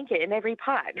Gen blanket in every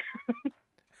pot.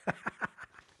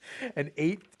 An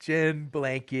 8th Gen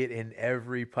blanket in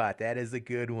every pot. That is a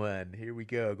good one. Here we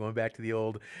go. Going back to the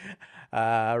old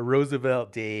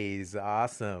Roosevelt days.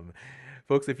 Awesome.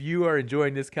 Folks, if you are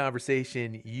enjoying this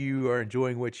conversation, you are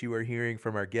enjoying what you are hearing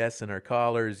from our guests and our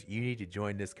callers, you need to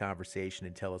join this conversation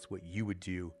and tell us what you would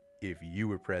do if you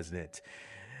were president.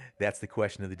 That's the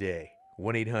question of the day.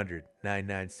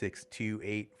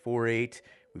 1-800-996-2848.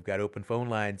 We've got open phone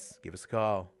lines. Give us a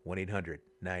call.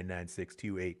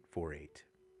 1-800-996-2848.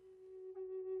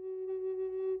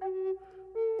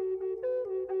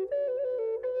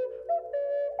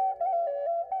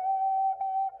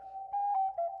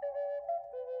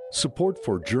 Support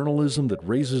for journalism that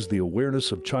raises the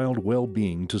awareness of child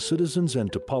well-being to citizens and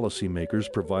to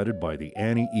policymakers provided by the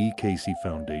Annie E. Casey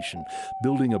Foundation,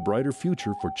 building a brighter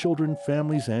future for children,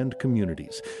 families, and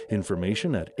communities.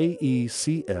 Information at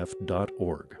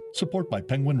aecf.org. Support by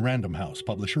Penguin Random House,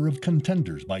 publisher of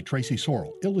Contenders by Tracy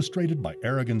Sorrell, illustrated by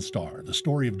Aragon Starr, the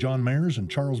story of John Mayers and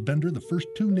Charles Bender, the first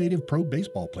 2 Native pro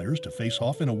baseball players to face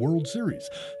off in a World Series.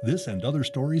 This and other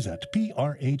stories at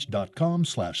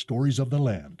prh.com/stories of the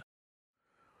land.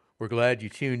 We're glad you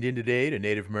tuned in today to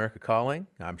Native America Calling.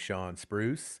 I'm Sean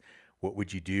Spruce. What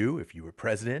would you do if you were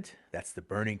president? That's the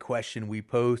burning question we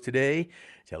pose today.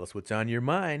 Tell us what's on your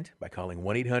mind by calling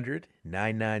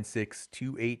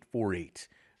 1-800-996-2848.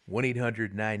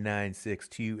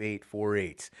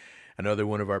 1-800-996-2848. Another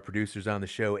one of our producers on the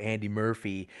show, Andy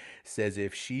Murphy, says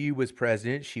if she was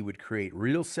president, she would create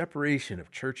real separation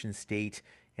of church and state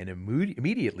and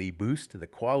immediately boost the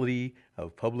quality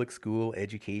of public school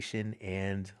education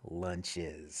and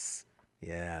lunches.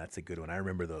 Yeah, that's a good one. I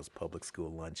remember those public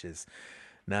school lunches.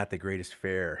 Not the greatest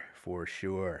fare, for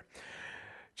sure.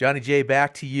 Johnny J.,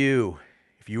 back to you.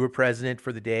 If you were president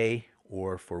for the day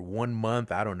or for 1 month,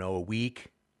 I don't know, a week,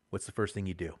 what's the first thing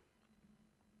you do?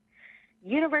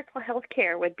 Universal health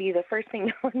care would be the first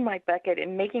thing on my bucket,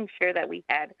 and making sure that we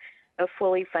had a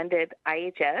fully funded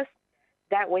IHS.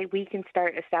 That way we can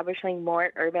start establishing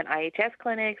more urban IHS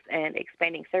clinics and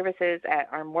expanding services at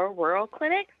our more rural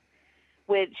clinics,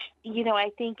 which, you know, I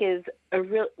think is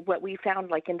what we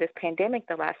found like in this pandemic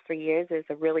the last 3 years is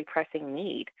a really pressing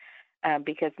need,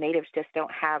 because Natives just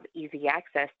don't have easy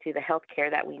access to the health care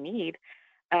that we need.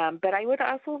 But I would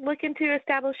also look into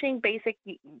establishing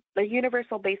a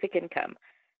universal basic income,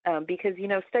 because, you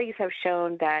know, studies have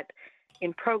shown that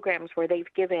in programs where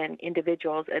they've given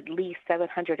individuals at least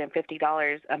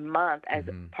 $750 a month as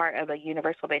part of a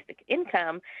universal basic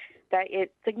income, that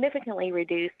it significantly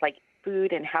reduced like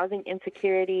food and housing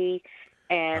insecurity,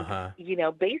 and you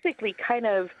know, basically kind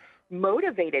of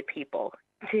motivated people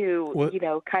to you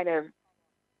know, kind of,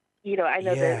 you know, I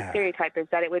know the stereotype is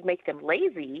that it would make them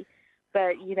lazy,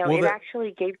 but you know, it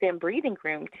actually gave them breathing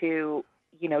room to,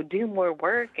 you know, do more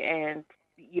work and,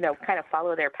 you know, kind of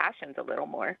follow their passions a little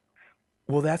more.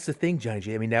 Well, that's the thing, Johnny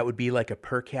J. I mean, that would be like a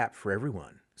per cap for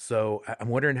everyone. So I'm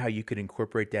wondering how you could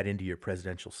incorporate that into your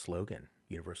presidential slogan,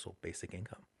 universal basic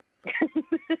income.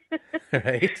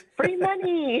 Right? Free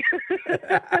money.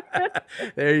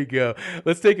 There you go.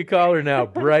 Let's take a caller now.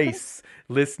 Bryce,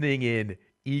 listening in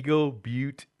Eagle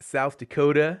Butte, South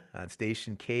Dakota on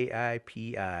station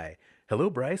KIPI. Hello,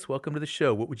 Bryce. Welcome to the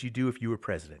show. What would you do if you were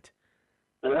president?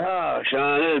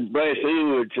 Sean, this is Bryce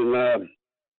English, and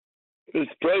as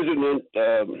president,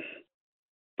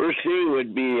 first thing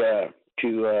would be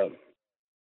to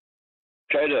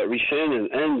try to rescind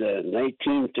and end the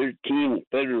 1913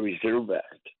 Federal Reserve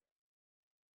Act.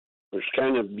 was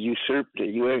kind of usurped the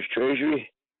U.S.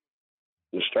 Treasury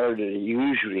and started a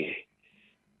usury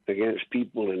against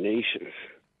people and nations.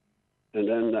 And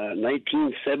then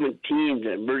 1917,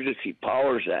 the Emergency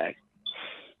Powers Act.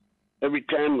 Every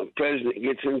time a president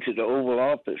gets into the Oval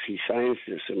Office, he signs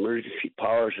this Emergency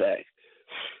Powers Act,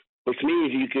 which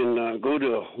means you can go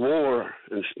to war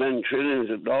and spend trillions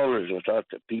of dollars without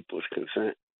the people's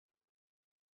consent,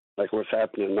 like what's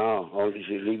happening now, all these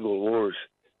illegal wars.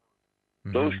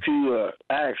 Mm-hmm. Those two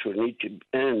acts would need to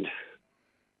end.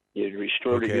 You'd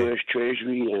restore the U.S.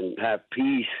 Treasury and have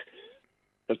peace.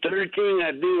 The third thing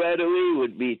I'd do right away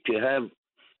would be to have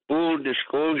full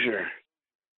disclosure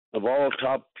of all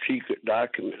top secret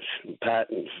documents and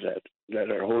patents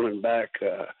that are holding back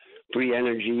free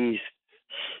energies,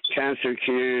 cancer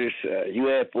cures,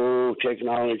 UFO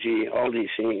technology, all these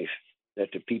things that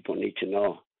the people need to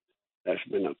know that's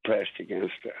been oppressed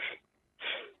against us.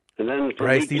 And then for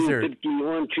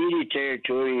 1851 treaty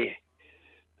territory,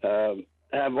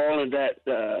 have all of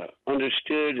that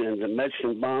understood, and the mets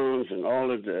and bonds and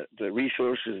all of the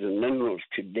resources and minerals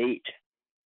to date.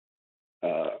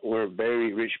 We're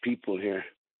very rich people here,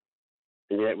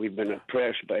 and yet we've been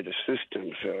oppressed by the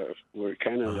system. So we're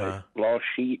kind of like lost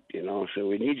sheep, you know. So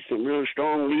we need some real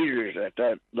strong leaders at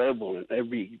that level in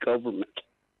every government.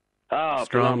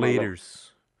 Strong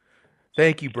leaders.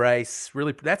 Thank you, Bryce.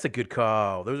 Really, that's a good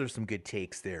call. Those are some good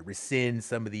takes there. Rescind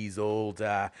some of these old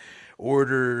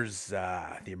orders,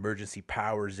 the Emergency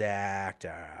Powers Act,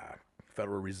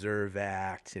 Federal Reserve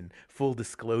Act, and full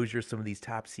disclosure, some of these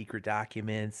top secret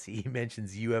documents. He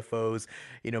mentions UFOs.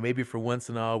 You know, maybe for once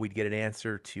and all, we'd get an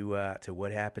answer to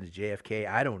what happened to JFK.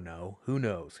 I don't know. Who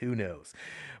knows? Who knows?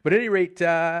 But at any rate,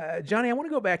 Johnny, I want to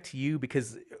go back to you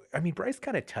because, I mean, Bryce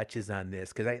kind of touches on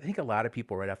this because I think a lot of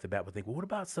people right off the bat would think, well, what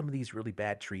about some of these really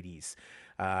bad treaties?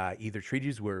 Either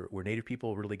treaties where Native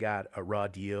people really got a raw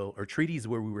deal, or treaties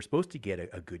where we were supposed to get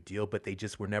a good deal, but they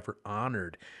just were never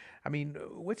honored. I mean,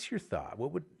 what's your thought?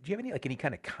 Do you have any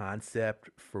kind of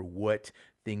concept for what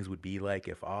things would be like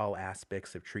if all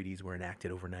aspects of treaties were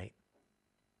enacted overnight?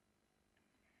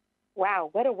 Wow,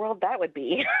 what a world that would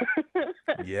be.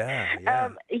 Yeah.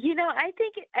 You know, I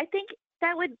think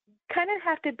that would kind of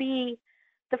have to be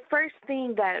the first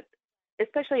thing that,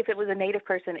 especially if it was a Native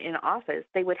person in office,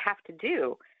 they would have to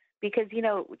do, because, you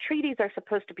know, treaties are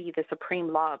supposed to be the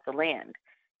supreme law of the land.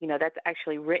 You know, that's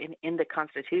actually written in the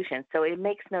Constitution. So it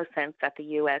makes no sense that the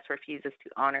U.S. refuses to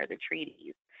honor the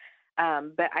treaties.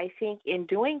 But I think in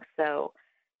doing so,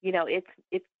 you know,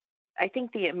 I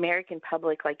think the American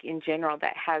public, like in general,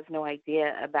 that has no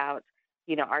idea about,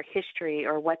 you know, our history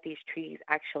or what these treaties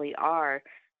actually are,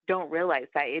 don't realize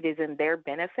that it is in their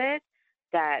benefit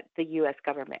that the U.S.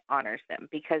 government honors them,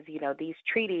 because, you know, these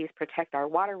treaties protect our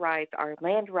water rights, our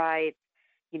land rights,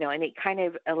 you know, and it kind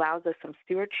of allows us some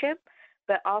stewardship.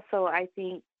 But also, I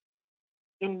think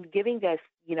in giving this,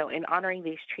 you know, in honoring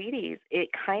these treaties, it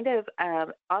kind of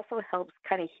also helps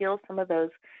kind of heal some of those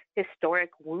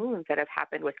historic wounds that have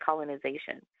happened with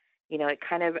colonization. You know, it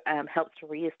kind of helps to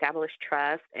reestablish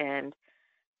trust and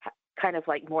kind of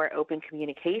like more open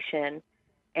communication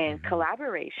and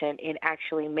collaboration in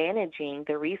actually managing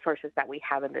the resources that we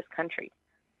have in this country.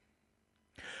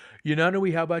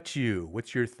 Unanui, how about you?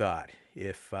 What's your thought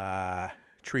if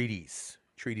treaties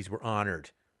were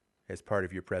honored as part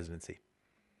of your presidency?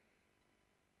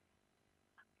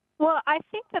 Well, I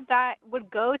think that would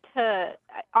go to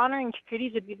honoring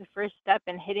treaties would be the first step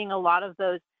in hitting a lot of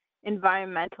those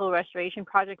environmental restoration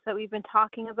projects that we've been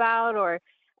talking about, or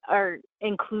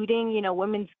including, you know,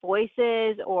 women's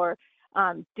voices, or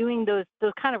doing those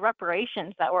kind of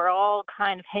reparations that we're all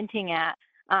kind of hinting at,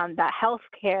 that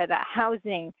healthcare, that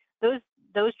housing,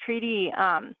 that treaty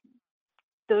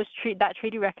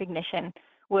recognition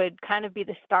would kind of be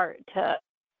the start to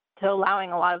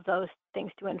allowing a lot of those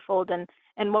things to unfold.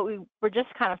 And what we were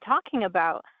just kind of talking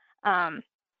about, I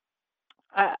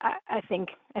think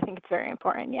it's very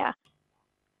important. Yeah.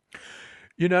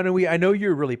 You know, I know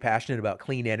you're really passionate about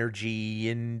clean energy,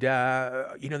 and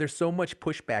you know, there's so much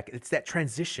pushback. It's that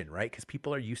transition, right? Because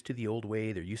people are used to the old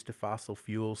way; they're used to fossil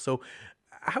fuels. So,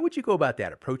 how would you go about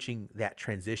that, approaching that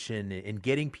transition and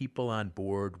getting people on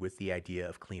board with the idea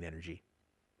of clean energy?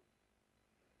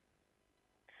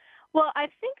 Well, I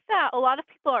think that a lot of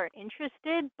people are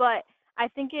interested, but I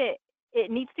think it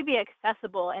needs to be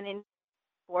accessible and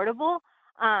affordable.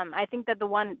 I think that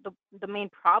the main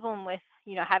problem with,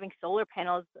 you know, having solar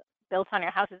panels built on your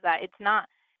house is that it's not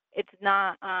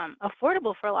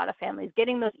affordable for a lot of families.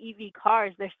 Getting those EV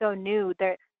cars, they're so new,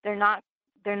 they're not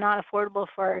affordable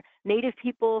for Native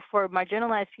people, for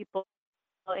marginalized people,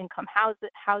 income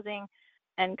housing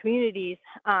and communities.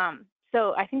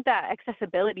 So I think that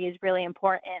accessibility is really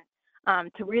important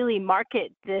to really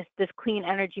market this clean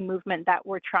energy movement that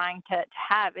we're trying to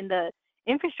have. In the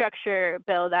infrastructure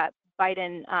bill that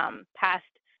Biden passed,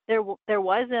 there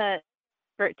was a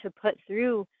effort to put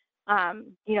through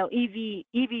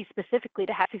EV specifically,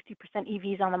 to have 50%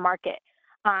 EVs on the market,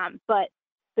 but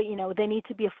they need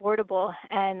to be affordable,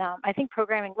 and I think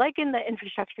programming like in the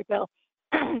infrastructure bill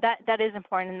that is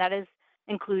important, and that is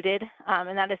included,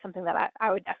 and that is something that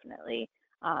I would definitely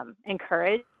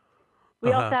encourage.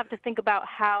 We also have to think about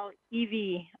how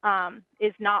EV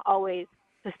is not always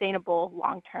sustainable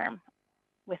long term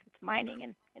with its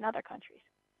mining in other countries.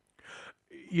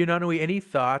 Unanue, any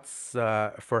thoughts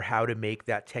for how to make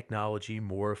that technology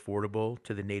more affordable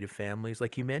to the Native families?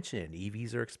 Like you mentioned,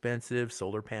 EVs are expensive,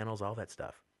 solar panels, all that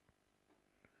stuff.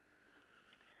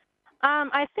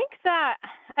 I think that,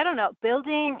 I don't know,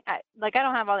 building, I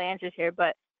don't have all the answers here,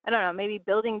 but I don't know, maybe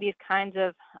building these kinds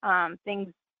of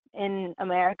things in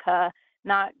America,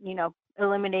 not,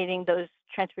 eliminating those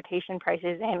transportation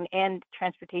prices and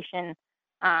transportation,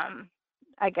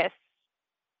 I guess,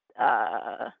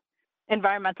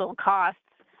 environmental costs.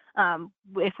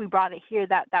 If we brought it here,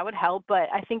 that would help. But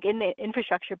I think in the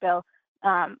infrastructure bill,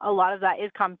 a lot of that is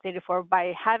compensated for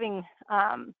by having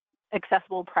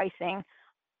accessible pricing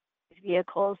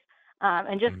vehicles,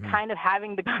 and just kind of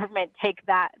having the government take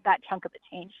that chunk of the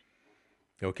change.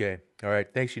 Okay. All right.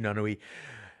 Thanks, Unanue.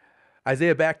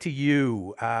 Isaiah, back to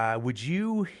you. Would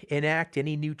you enact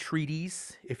any new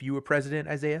treaties if you were president,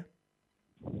 Isaiah?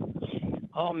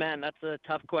 Oh, man, that's a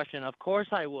tough question. Of course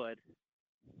I would.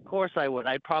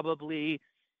 I'd probably,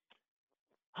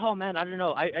 oh, man, I don't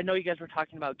know. I know you guys were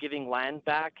talking about giving land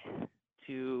back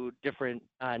to different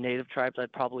Native tribes.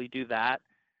 I'd probably do that.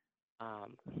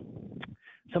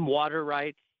 Some water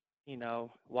rights,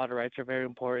 water rights are very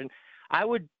important. I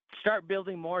would start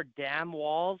building more dam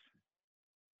walls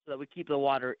so that we keep the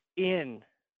water in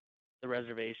the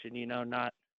reservation,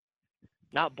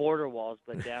 not border walls,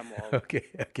 but dam walls.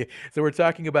 Okay. So we're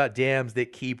talking about dams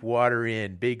that keep water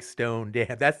in, big stone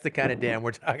dam. That's the kind of dam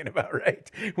we're talking about, right?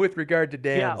 With regard to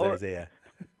dams, Isaiah.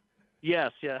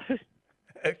 Yes, yeah.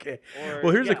 Okay.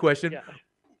 Well, here's a question. Yeah.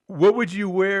 What would you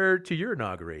wear to your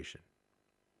inauguration?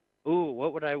 Ooh,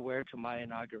 what would I wear to my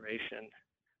inauguration?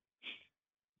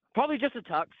 Probably just a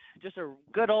tux, just a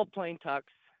good old plain tux,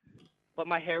 but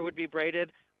my hair would be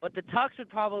braided. But the tux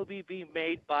would probably be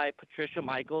made by Patricia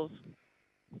Michaels.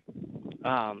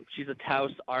 She's a Taos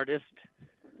artist,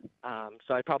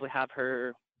 so I'd probably have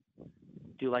her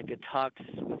do like a tux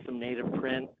with some native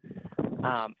print,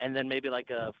 and then maybe like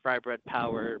a Fry Bread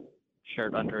Power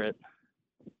shirt under it.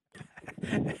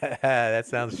 That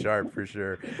sounds sharp for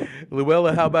sure.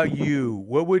 Luella, how about you?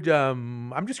 What would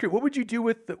I'm just curious, what would you do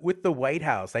with the White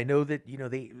House? I know that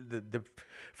the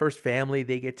first family,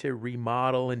 they get to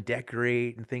remodel and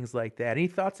decorate and things like that. Any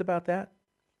thoughts about that?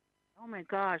 Oh my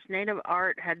gosh, Native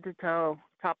art head to toe,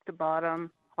 top to bottom,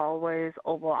 hallways,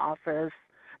 Oval Office,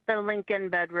 the Lincoln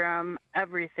bedroom,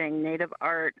 everything. Native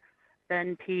art,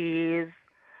 Ben Pease,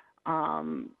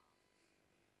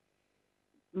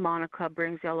 Monica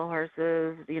brings yellow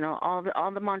horses,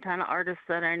 all the Montana artists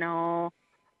that I know,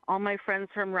 all my friends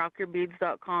from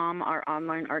rockyourbeads.com, our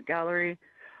online art gallery.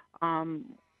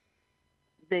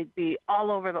 They'd be all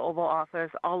over the Oval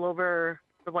Office, all over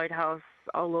the White House,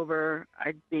 all over.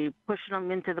 I'd be pushing them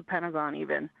into the Pentagon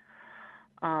even.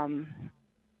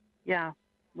 Yeah,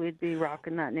 we'd be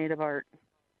rocking that Native art.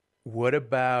 What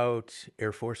about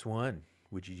Air Force One?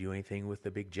 Would you do anything with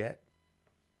the big jet?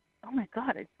 Oh my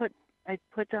God, I'd put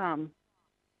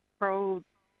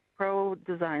pro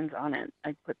designs on it.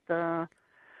 I'd put the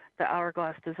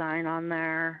hourglass design on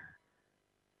there.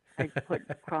 I'd put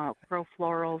pro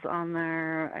florals on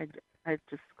there. I'd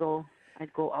go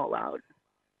all out.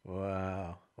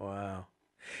 Wow.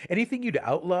 Anything you'd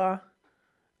outlaw,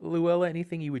 Luella?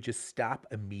 Anything you would just stop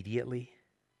immediately?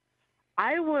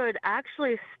 I would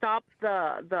actually stop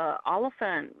the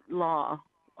Oliphant law,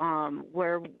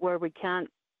 where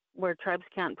tribes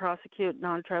can't prosecute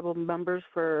non-tribal members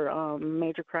for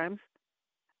major crimes.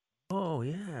 Oh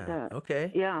yeah.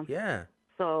 Okay. Yeah.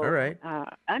 So, all right.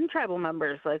 And tribal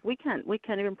members, like we can't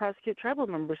even prosecute tribal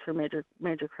members for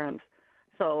major crimes.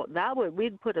 So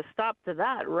we'd put a stop to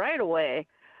that right away,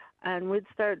 and we'd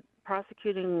start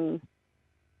prosecuting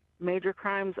major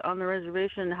crimes on the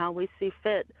reservation how we see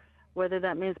fit, whether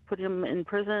that means putting them in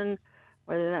prison,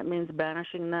 whether that means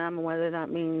banishing them, whether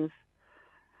that means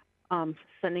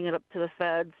sending it up to the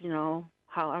feds,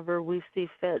 however we see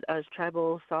fit as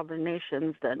tribal sovereign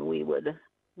nations, then we would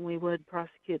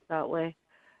prosecute that way.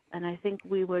 And I think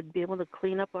we would be able to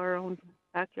clean up our own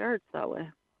backyards that way.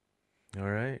 All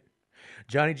right.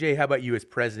 Johnny J, how about you as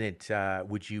president?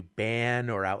 Would you ban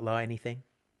or outlaw anything?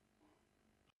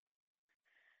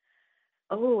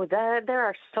 Oh, there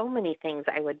are so many things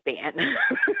I would ban.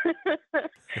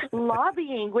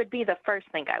 Lobbying would be the first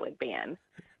thing I would ban.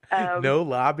 No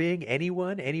lobbying?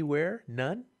 Anyone? Anywhere?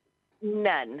 None?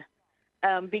 None.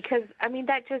 Because, I mean,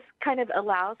 that just kind of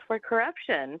allows for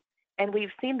corruption. And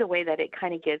we've seen the way that it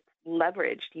kind of gets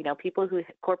leveraged. You know, people who,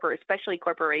 especially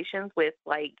corporations with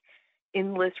like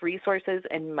endless resources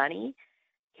and money,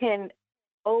 can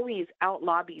always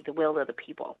out-lobby the will of the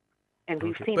people. And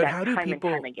we've seen that time and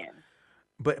time again.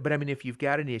 But I mean, if you've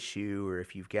got an issue or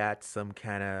if you've got some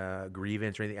kind of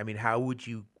grievance or anything, I mean, how would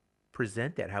you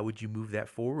present that? How would you move that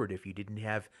forward if you didn't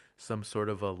have some sort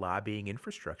of a lobbying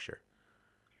infrastructure?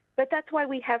 But that's why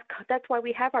we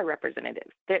have our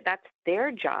representatives. That's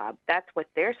their job. That's what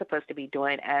they're supposed to be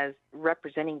doing as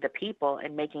representing the people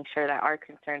and making sure that our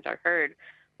concerns are heard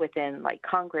within like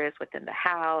Congress, within the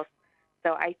House.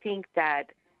 So I think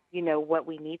that, you know, what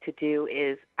we need to do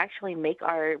is actually make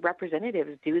our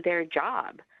representatives do their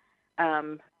job,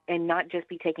 and not just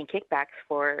be taking kickbacks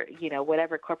for, you know,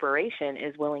 whatever corporation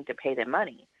is willing to pay them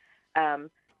money.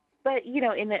 But, you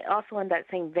know, also in that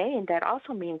same vein, that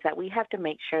also means that we have to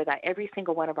make sure that every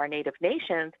single one of our Native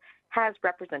nations has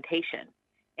representation.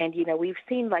 And, you know, we've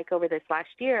seen like over this last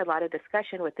year, a lot of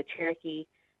discussion with the Cherokee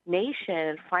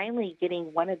Nation finally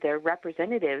getting one of their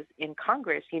representatives in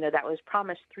Congress, you know, that was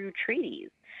promised through treaties.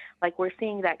 Like we're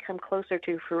seeing that come closer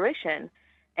to fruition.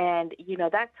 And, you know,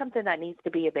 that's something that needs to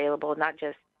be available, not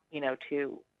just, you know,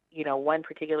 to, you know, one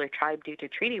particular tribe due to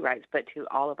treaty rights, but to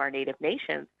all of our Native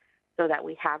nations so that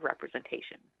we have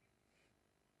representation.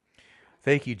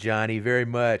 Thank you, Johnny, very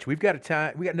much. We got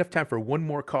enough time for one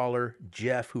more caller,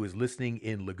 Jeff, who is listening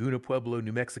in Laguna Pueblo,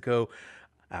 New Mexico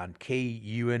on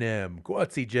KUNM.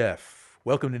 Guatsi, Jeff.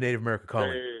 Welcome to Native America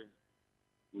Calling. Hey.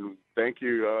 Thank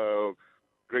you.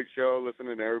 Great show.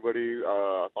 Listening to everybody.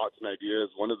 Thoughts and ideas.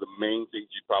 One of the main things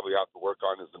you probably have to work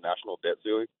on is the national debt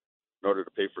ceiling in order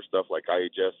to pay for stuff like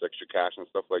IHS, extra cash, and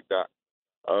stuff like that.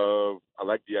 I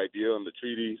like the idea on the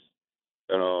treaties.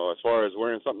 You know, as far as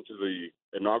wearing something to the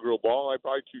inaugural ball, I'd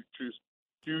probably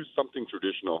choose something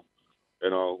traditional. You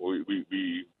know,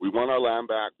 we want our land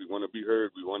back. We want to be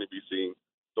heard. We want to be seen.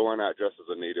 So why not dress as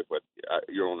a Native at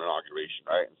your own inauguration,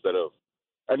 right?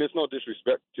 And it's no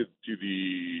disrespect to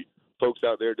the folks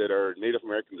out there that are Native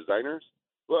American designers,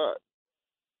 but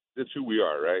it's who we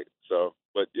are, right? So,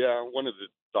 but yeah, one of the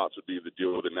thoughts would be the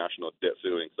deal with the national debt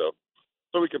ceiling, so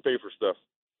we can pay for stuff.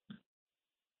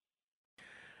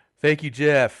 Thank you,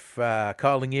 Jeff,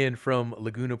 calling in from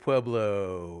Laguna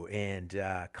Pueblo and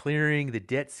clearing the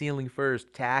debt ceiling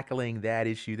first, tackling that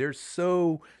issue. There's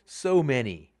so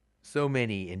many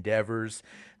endeavors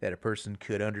that a person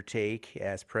could undertake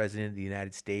as president of the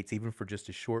United States, even for just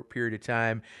a short period of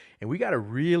time. And we got a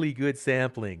really good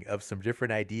sampling of some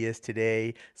different ideas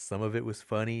today. Some of it was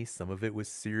funny, some of it was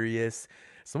serious.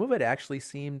 Some of it actually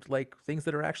seemed like things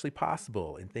that are actually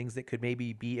possible and things that could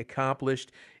maybe be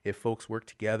accomplished if folks worked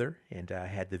together and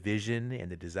had the vision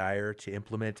and the desire to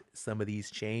implement some of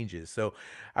these changes. So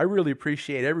I really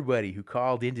appreciate everybody who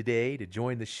called in today to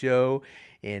join the show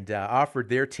and offered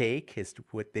their take as to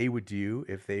what they would do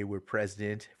if they were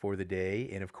president for the day.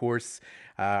 And of course,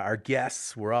 our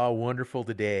guests were all wonderful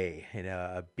today. And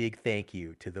a big thank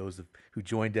you to those who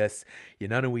joined us: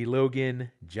 Yananui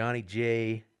Logan, Johnny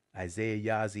J, Isaiah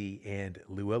Yazzie, and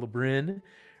Luella Bryn,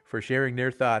 for sharing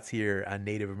their thoughts here on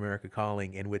Native America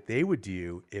Calling and what they would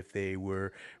do if they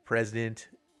were president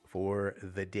for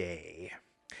the day.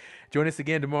 Join us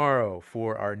again tomorrow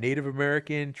for our Native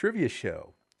American Trivia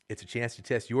Show. It's a chance to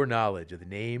test your knowledge of the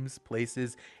names,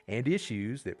 places, and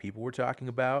issues that people were talking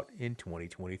about in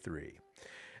 2023.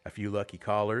 A few lucky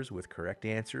callers with correct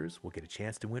answers will get a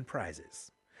chance to win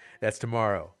prizes. That's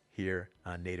tomorrow here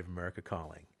on Native America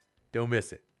Calling. Don't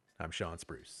miss it. I'm Sean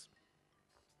Spruce.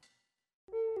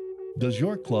 Does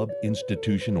your club,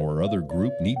 institution, or other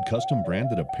group need custom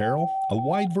branded apparel? A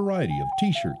wide variety of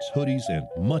t-shirts, hoodies, and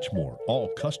much more, all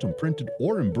custom printed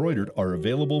or embroidered, are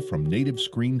available from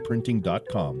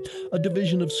nativescreenprinting.com, a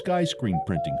division of Sky Screen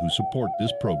Printing who support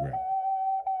this program.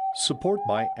 Support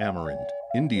by Amarant,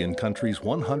 Indian Country's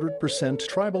 100%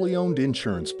 tribally owned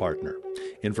insurance partner.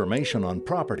 Information on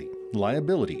property,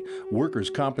 liability, workers'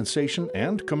 compensation,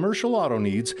 and commercial auto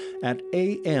needs at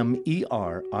AMERIND.com.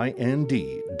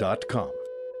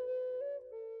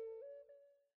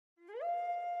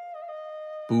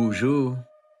 Bonjour.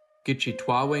 Gichi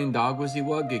twawe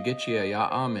ndagwaziwa gichi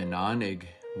ya amen anig.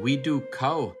 We do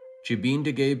kau.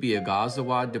 Jibindige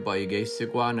biagazawa de baige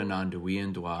sigwa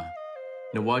nananduiendwa.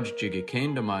 Nawaj jige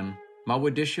kendaman.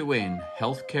 Mawadishiwain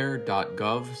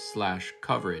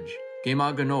healthcare.gov/coverage.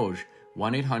 Gema Ganoj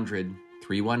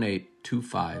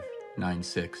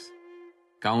 1-800-318-2596.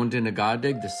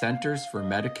 Gaundinagadig, the Centers for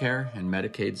Medicare and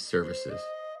Medicaid Services.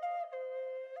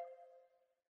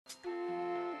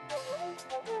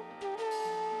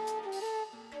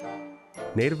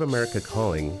 Native America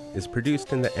Calling is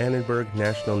produced in the Annenberg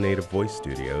National Native Voice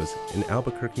Studios in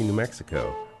Albuquerque, New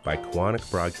Mexico by Koahnic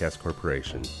Broadcast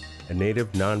Corporation, a Native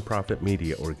nonprofit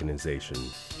media organization.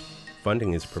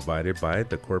 Funding is provided by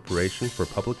the Corporation for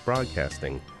Public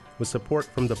Broadcasting with support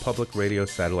from the Public Radio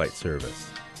Satellite Service.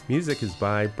 Music is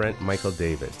by Brent Michael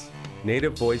Davids.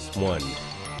 Native Voice One,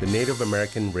 the Native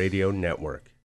American Radio Network.